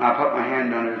I put my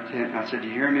hand under the tent, and I said, do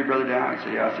you hear me, Brother Dow? He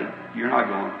said, yeah. I said, you're not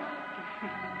going.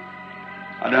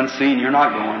 I done seen you're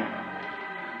not going.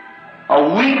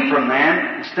 A week from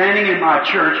then, standing in my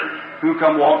church, who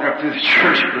come walking up to the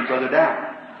church with Brother Dow.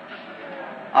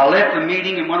 I left the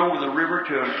meeting and went over the river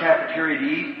to a cafeteria to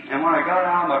eat, and when I got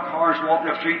out of my car and walking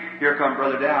up the street, here come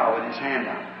Brother Dow with his hand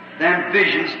out. Them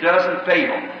visions doesn't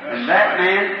fail. And that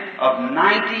man of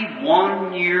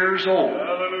 91 years old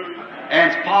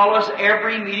and follows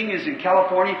every meeting, is in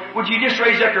California. Would you just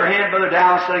raise up your hand, Brother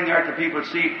Dow, sitting there at the people, and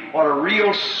see what a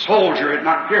real soldier is.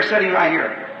 Not here, sitting right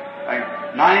here.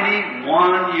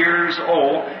 91 years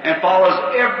old and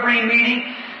follows every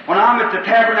meeting. When I'm at the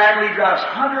tabernacle, he drives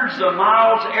hundreds of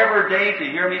miles every day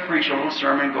to hear me preach a little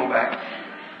sermon and go back.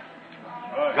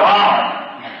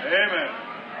 God. Amen.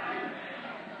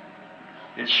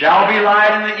 It shall be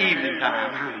light in the evening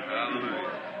time.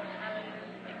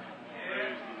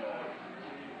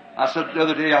 I said the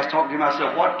other day, I was talking to him, I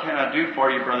said, what can I do for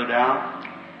you, Brother Dow?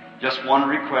 Just one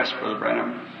request, Brother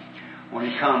Branham. When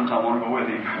he comes, I want to go with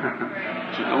him.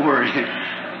 I said, don't worry.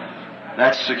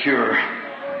 That's secure.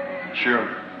 Sure.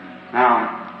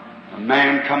 Now, a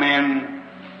man come in,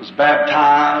 was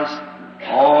baptized,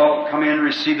 all come in,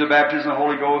 received the baptism of the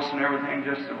Holy Ghost and everything,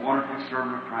 just a wonderful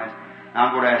servant of Christ. Now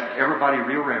I'm going to ask everybody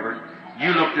real reverent,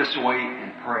 you look this way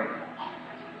and pray.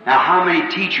 Now how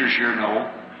many teachers here know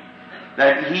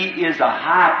that he is a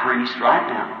high priest right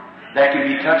now that can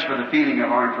be touched by the feeling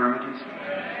of our infirmities?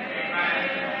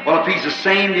 Well, if he's the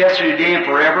same yesterday, today, and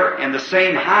forever, and the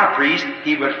same high priest,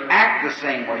 he would act the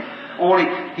same way. Only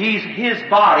his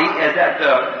body is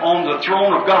on the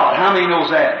throne of God. How many knows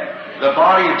that? The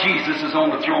body of Jesus is on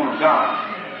the throne of God.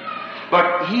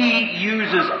 But he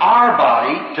uses our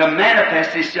body to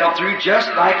manifest himself through just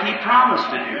like he promised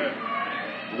to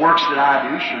do. The works that I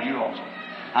do shall you also.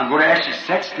 I'm going to ask you to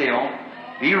sit still,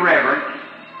 be reverent,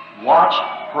 watch,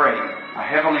 pray. Our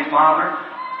Heavenly Father,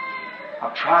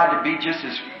 I've tried to be just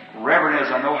as reverent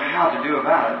as I know how to do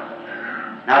about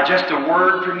it. Now just a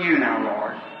word from you now,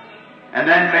 Lord. And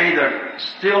then may the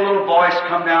still little voice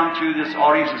come down to this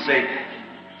audience and say,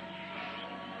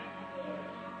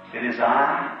 it is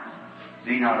I,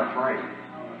 be not afraid.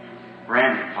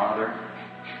 Grant it, Father.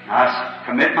 I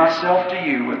commit myself to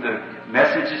you with the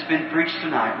message that's been preached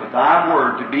tonight, with thy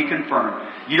word to be confirmed.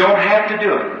 You don't have to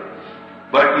do it,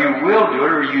 but you will do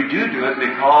it, or you do it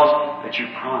because that you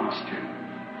promised to.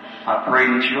 I pray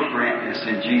that you'll grant this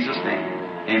in Jesus' name.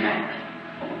 Amen.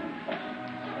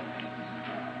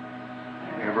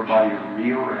 Everybody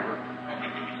real reverent.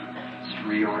 It's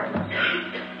real reverent.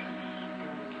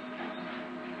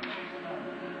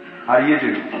 How do you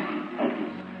do?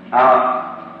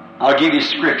 I'll give you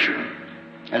scripture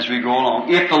as we go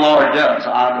along. If the Lord does,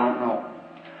 I don't know.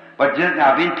 But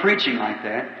I've been preaching like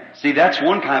that. See, that's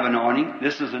one kind of anointing.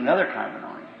 This is another kind of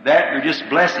anointing. That you're just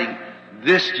blessing.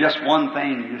 This just one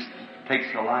thing just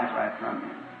takes the life right from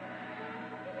you.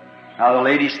 Now the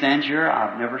lady stands here.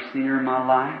 I've never seen her in my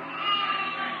life.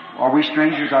 Are we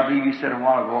strangers? I believe you said a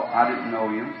while ago, I didn't know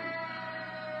you.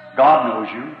 God knows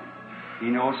you.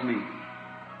 He knows me.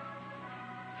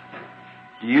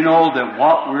 Do you know that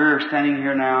what we're standing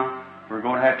here now, we're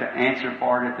going to have to answer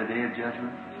for it at the day of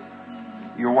judgment?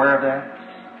 You aware of that?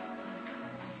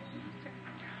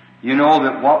 You know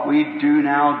that what we do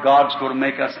now, God's going to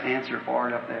make us answer for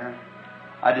it up there?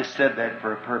 I just said that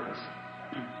for a purpose.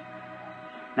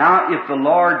 Now, if the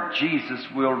Lord Jesus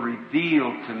will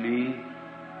reveal to me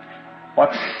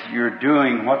what you're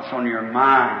doing, what's on your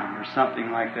mind, or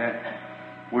something like that,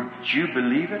 would you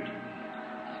believe it?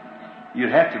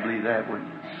 You'd have to believe that, wouldn't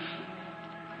you?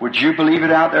 Would you believe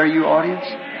it out there, you audience?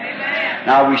 Amen.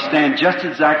 Now we stand just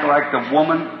exactly like the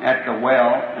woman at the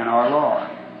well and our Lord.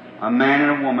 A man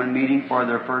and a woman meeting for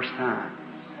their first time.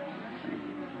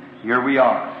 Here we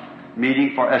are,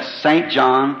 meeting for St.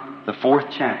 John, the 4th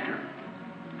chapter.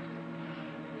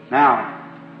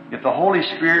 Now, if the Holy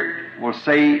Spirit will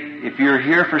say, if you're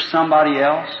here for somebody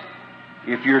else,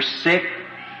 if you're sick,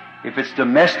 if it's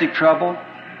domestic trouble,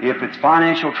 if it's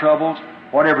financial troubles,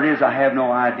 whatever it is, I have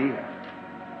no idea.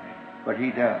 But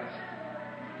He does.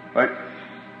 But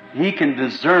He can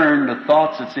discern the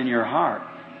thoughts that's in your heart.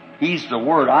 He's the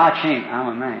Word. I can't. I'm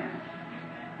a man.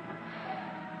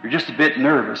 You're just a bit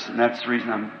nervous, and that's the reason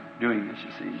I'm doing this,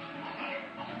 you see.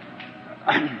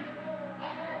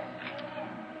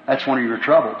 That's one of your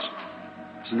troubles.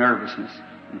 It's nervousness.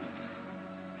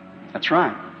 That's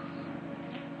right.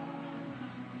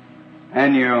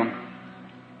 And you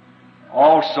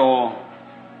also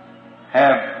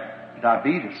have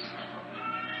diabetes.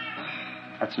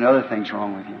 That's another thing's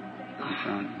wrong with you.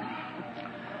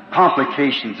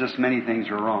 Complications, just many things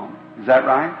are wrong. Is that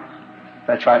right? If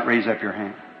that's right, raise up your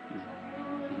hand.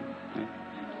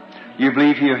 You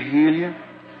believe He'll heal you?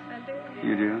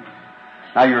 You do.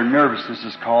 Now your nervousness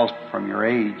is caused from your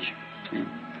age. See?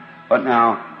 But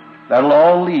now, that'll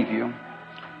all leave you.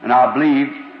 And I believe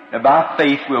that by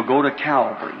faith we'll go to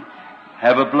Calvary,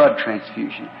 have a blood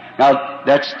transfusion. Now,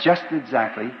 that's just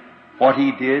exactly what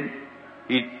He did.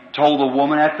 He told the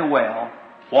woman at the well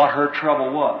what her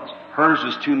trouble was. Hers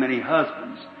was too many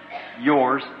husbands.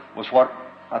 Yours was what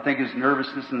I think is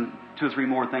nervousness and 2 or 3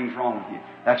 more things wrong with you.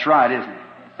 That's right, isn't it?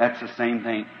 That's the same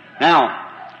thing. Now,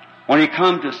 when he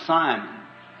come to Simon,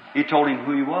 he told him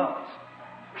who he was.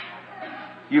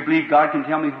 You believe God can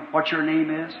tell me what your name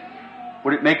is?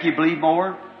 Would it make you believe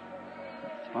more?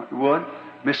 It would.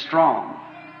 Miss Strong.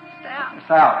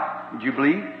 Stout. Would you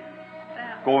believe?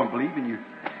 Go and believe, and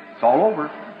it's all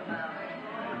over.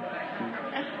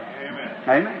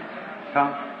 Amen.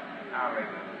 Come.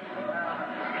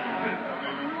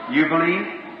 You believe?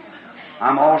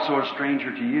 I'm also a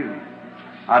stranger to you.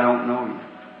 I don't know you.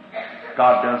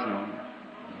 God does know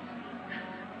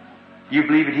you. You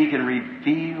believe that He can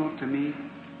reveal to me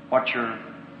what your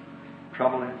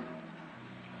trouble is?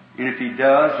 And if He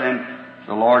does, then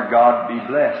the Lord God be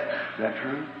blessed. Is that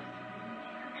true?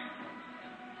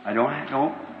 I don't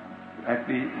have to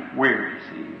be weird,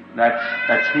 see.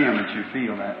 That's Him that you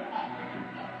feel that.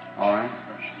 All right?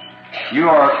 You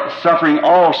are suffering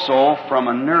also from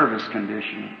a nervous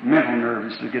condition, mental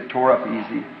nervous, that get tore up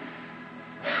easy.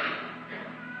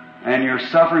 And you're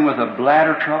suffering with a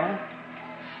bladder trouble,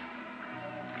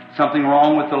 something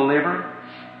wrong with the liver,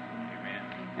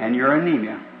 and your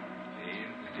anemia.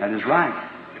 That is right.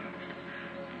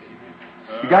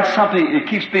 You got something, it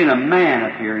keeps being a man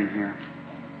appearing here.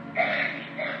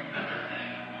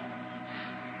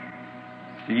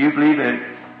 Do you believe that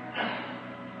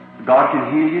God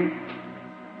can heal you?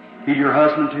 Heal your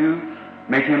husband too?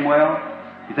 Make him well?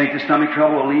 You think the stomach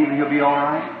trouble will leave and he'll be all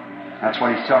right? That's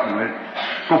what he's suffering with.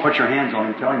 Go put your hands on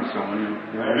him and tell him so.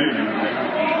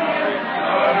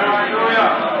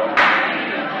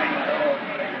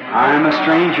 I am a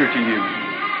stranger to you.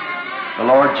 The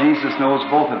Lord Jesus knows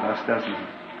both of us, doesn't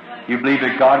He? You believe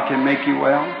that God can make you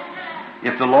well?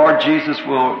 If the Lord Jesus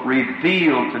will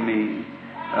reveal to me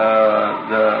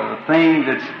the thing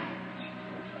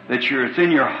that's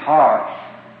in your heart,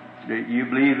 that you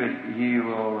believe that He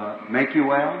will make you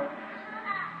well?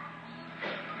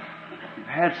 You've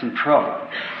had some trouble.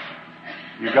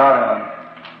 You've got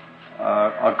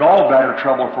a gallbladder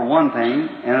trouble for one thing,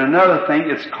 and another thing,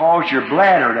 it's caused your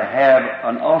bladder to have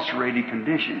an ulcerated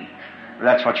condition.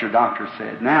 That's what your doctor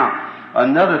said. Now,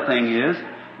 another thing is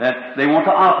that they want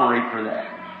to operate for that.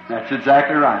 That's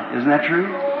exactly right. Isn't that true?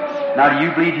 Now, do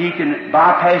you believe He can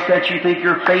bypass that? You think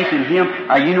your faith in Him?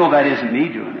 You know that isn't me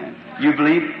doing that. You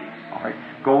believe? All right.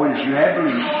 Go as you have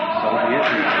believed. So be it.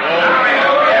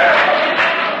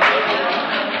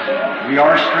 We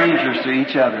are strangers to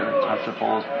each other, I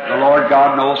suppose. The Lord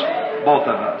God knows both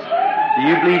of us. Do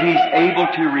you believe He's able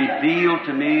to reveal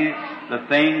to me the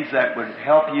things that would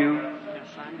help you?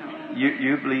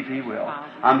 You believe He will.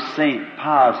 I'm saying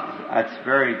positive. That's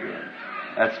very good.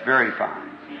 That's very fine.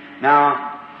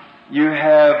 Now, you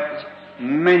have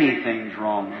many things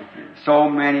wrong with you. So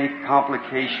many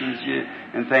complications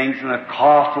and things, and a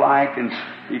cough like, and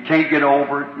you can't get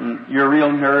over it, and you're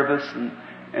real nervous,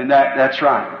 and that's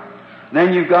right.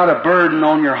 Then you've got a burden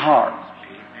on your heart.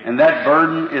 And that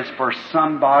burden is for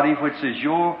somebody which is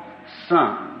your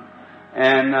son.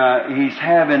 And he's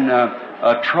having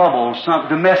trouble, some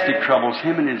domestic troubles.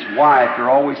 Him and his wife are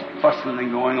always fussing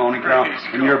and going on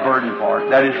and you're burdened for it.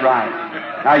 That is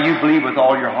right. Now you believe with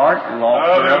all your heart, and the Lord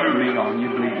put up and lean on. You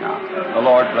believe now. The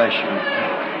Lord bless you.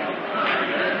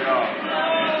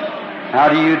 How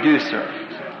do you do, sir?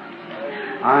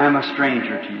 I am a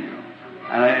stranger to you.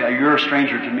 And you're a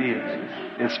stranger to me.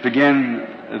 It's begin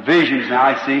visions now,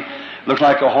 I see. Looks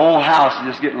like the whole house is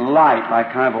just getting light,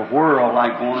 like kind of a whirl,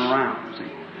 like going around. See?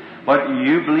 But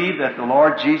you believe that the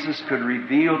Lord Jesus could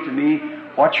reveal to me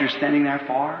what you're standing there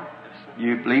for?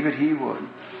 You believe that He would.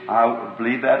 I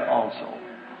believe that also.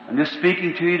 I'm just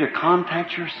speaking to you to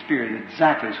contact your spirit.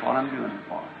 Exactly is what I'm doing it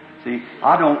for. See,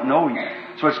 I don't know you.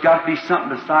 So it's got to be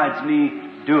something besides me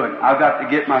do it. I've got to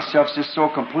get myself just so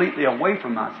completely away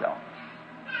from myself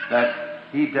that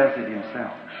He does it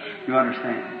Himself. You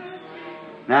understand?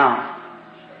 Now,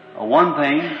 one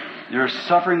thing, you're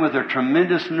suffering with a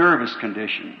tremendous nervous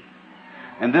condition.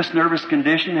 And this nervous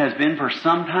condition has been for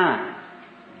some time.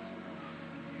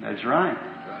 That's right.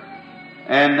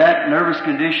 And that nervous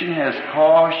condition has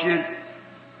caused you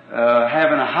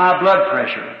having a high blood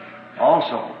pressure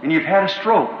also. And you've had a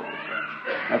stroke.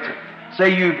 That's it.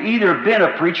 Say you've either been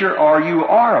a preacher or you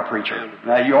are a preacher.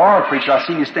 Now you are a preacher. I've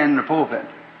seen you stand in the pulpit.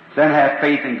 Then have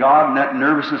faith in God, and that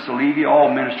nervousness will leave you. All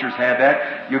ministers have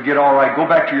that. You'll get all right. Go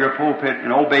back to your pulpit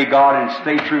and obey God and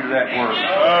stay true to that word.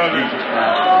 Jesus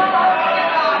Christ.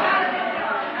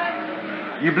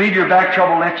 You believe your back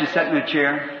trouble left you sitting in a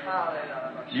chair?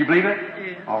 Do you believe it?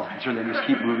 All right, so then just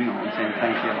keep moving on, saying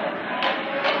thank you, Lord.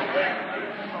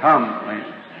 Come,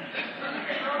 lady.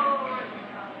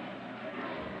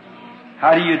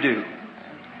 How do you do?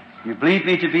 You believe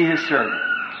me to be His servant.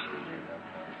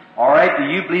 All right, do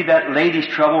you believe that lady's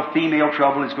trouble, female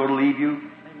trouble, is going to leave you?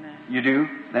 Amen. You do?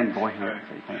 Then go ahead and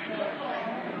say thank you. Amen.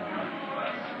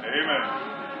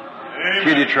 Amen.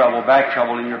 Kidney trouble, back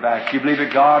trouble in your back. You believe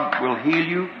that God will heal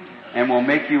you and will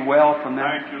make you well from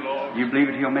that? Thank you, Lord. You believe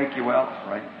that He'll make you well? All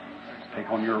right. Take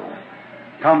on your own.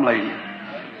 Come, lady.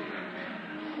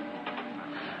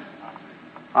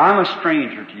 I'm a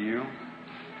stranger to you.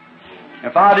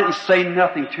 If I didn't say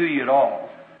nothing to you at all,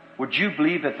 would you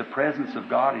believe that the presence of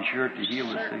God is here to heal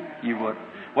the sick? You would.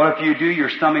 Well, if you do, your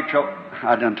stomach trouble...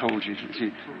 I done told you.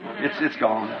 See, it's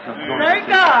gone. Thank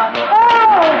God.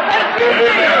 Oh, thank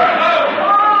you,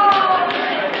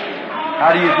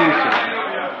 How do you do, sir?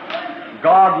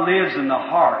 God lives in the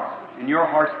heart, and your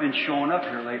heart's been showing up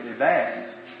here lately bad.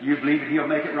 You believe that He'll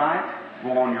make it right?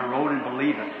 Go on your road and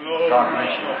believe it. God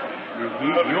bless you.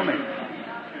 He'll make it.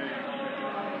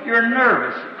 You're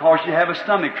nervous because you have a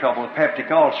stomach trouble, a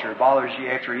peptic ulcer, bothers you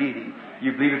after eating.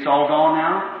 You believe it's all gone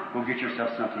now? Go get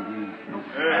yourself something to eat.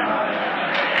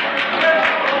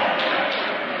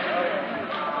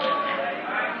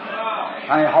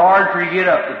 I mean, hard for you to get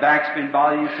up. The back's been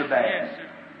bothering you so bad.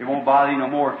 It won't bother you no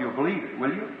more if you'll believe it,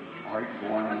 will you? All right, go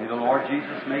on and may the Lord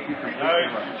Jesus make you completely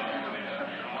well.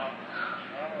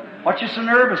 What you so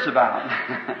nervous about?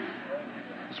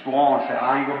 Just go on and say,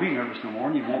 I ain't going to be nervous no more,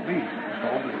 and you won't be.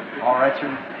 All right,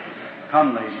 sir?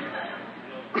 Come, lady.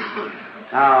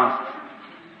 Now,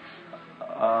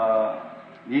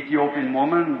 Ethiopian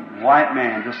woman, white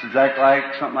man, just exactly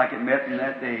like something like it met in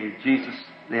that day. Jesus,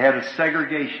 they had a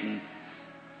segregation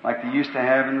like they used to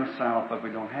have in the South, but we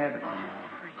don't have it anymore.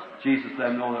 Jesus let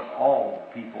them know that all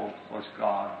people was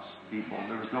God's people.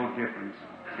 There was no difference.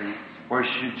 See? Whether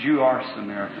you're Jew or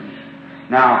Samaritan.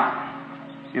 Now,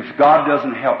 if God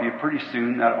doesn't help you, pretty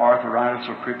soon that arthritis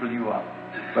will cripple you up.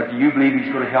 But do you believe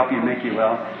He's going to help you and make you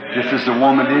well? Just as the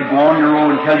woman did, go on your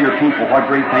own and tell your people what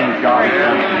great things God has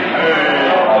done.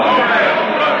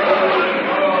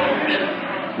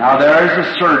 Now there is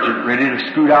a surgeon ready to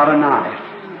scoot out a knife.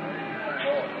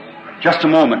 Just a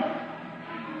moment.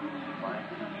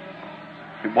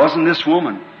 It wasn't this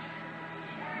woman.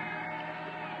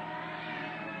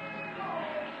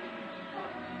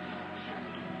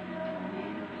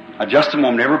 Now, just a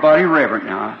moment. Everybody reverent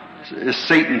now. Is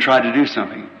Satan tried to do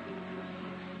something?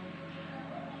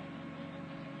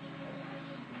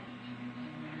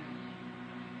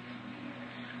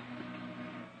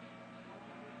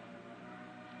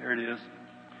 There it is.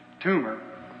 Tumor.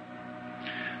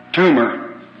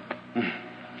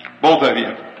 Both of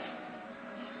you.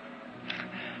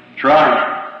 Try.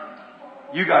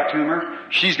 You got tumor.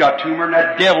 She's got tumor. And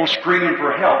that devil's screaming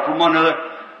for help from one another.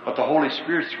 But the Holy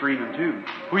Spirit's screaming too.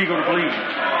 Who are you going to believe?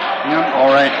 Him? All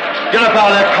right. Get up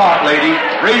out of that cot, lady.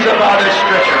 Raise up out of that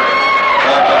stretcher.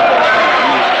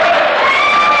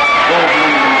 Go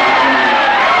believe him.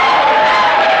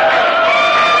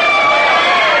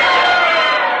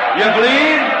 You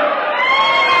believe?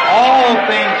 All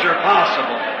things are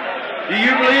possible. Do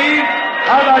you believe?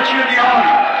 How about you in the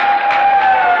audience?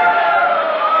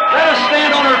 Let us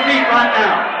stand on our feet right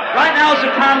now. Right now is the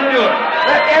time to do it.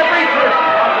 Let every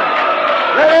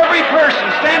person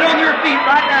stand on your feet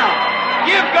right now.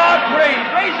 Give God praise.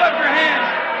 Raise up your hands.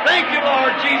 Thank you,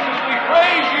 Lord Jesus. We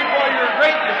praise you for your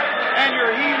greatness and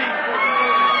your healing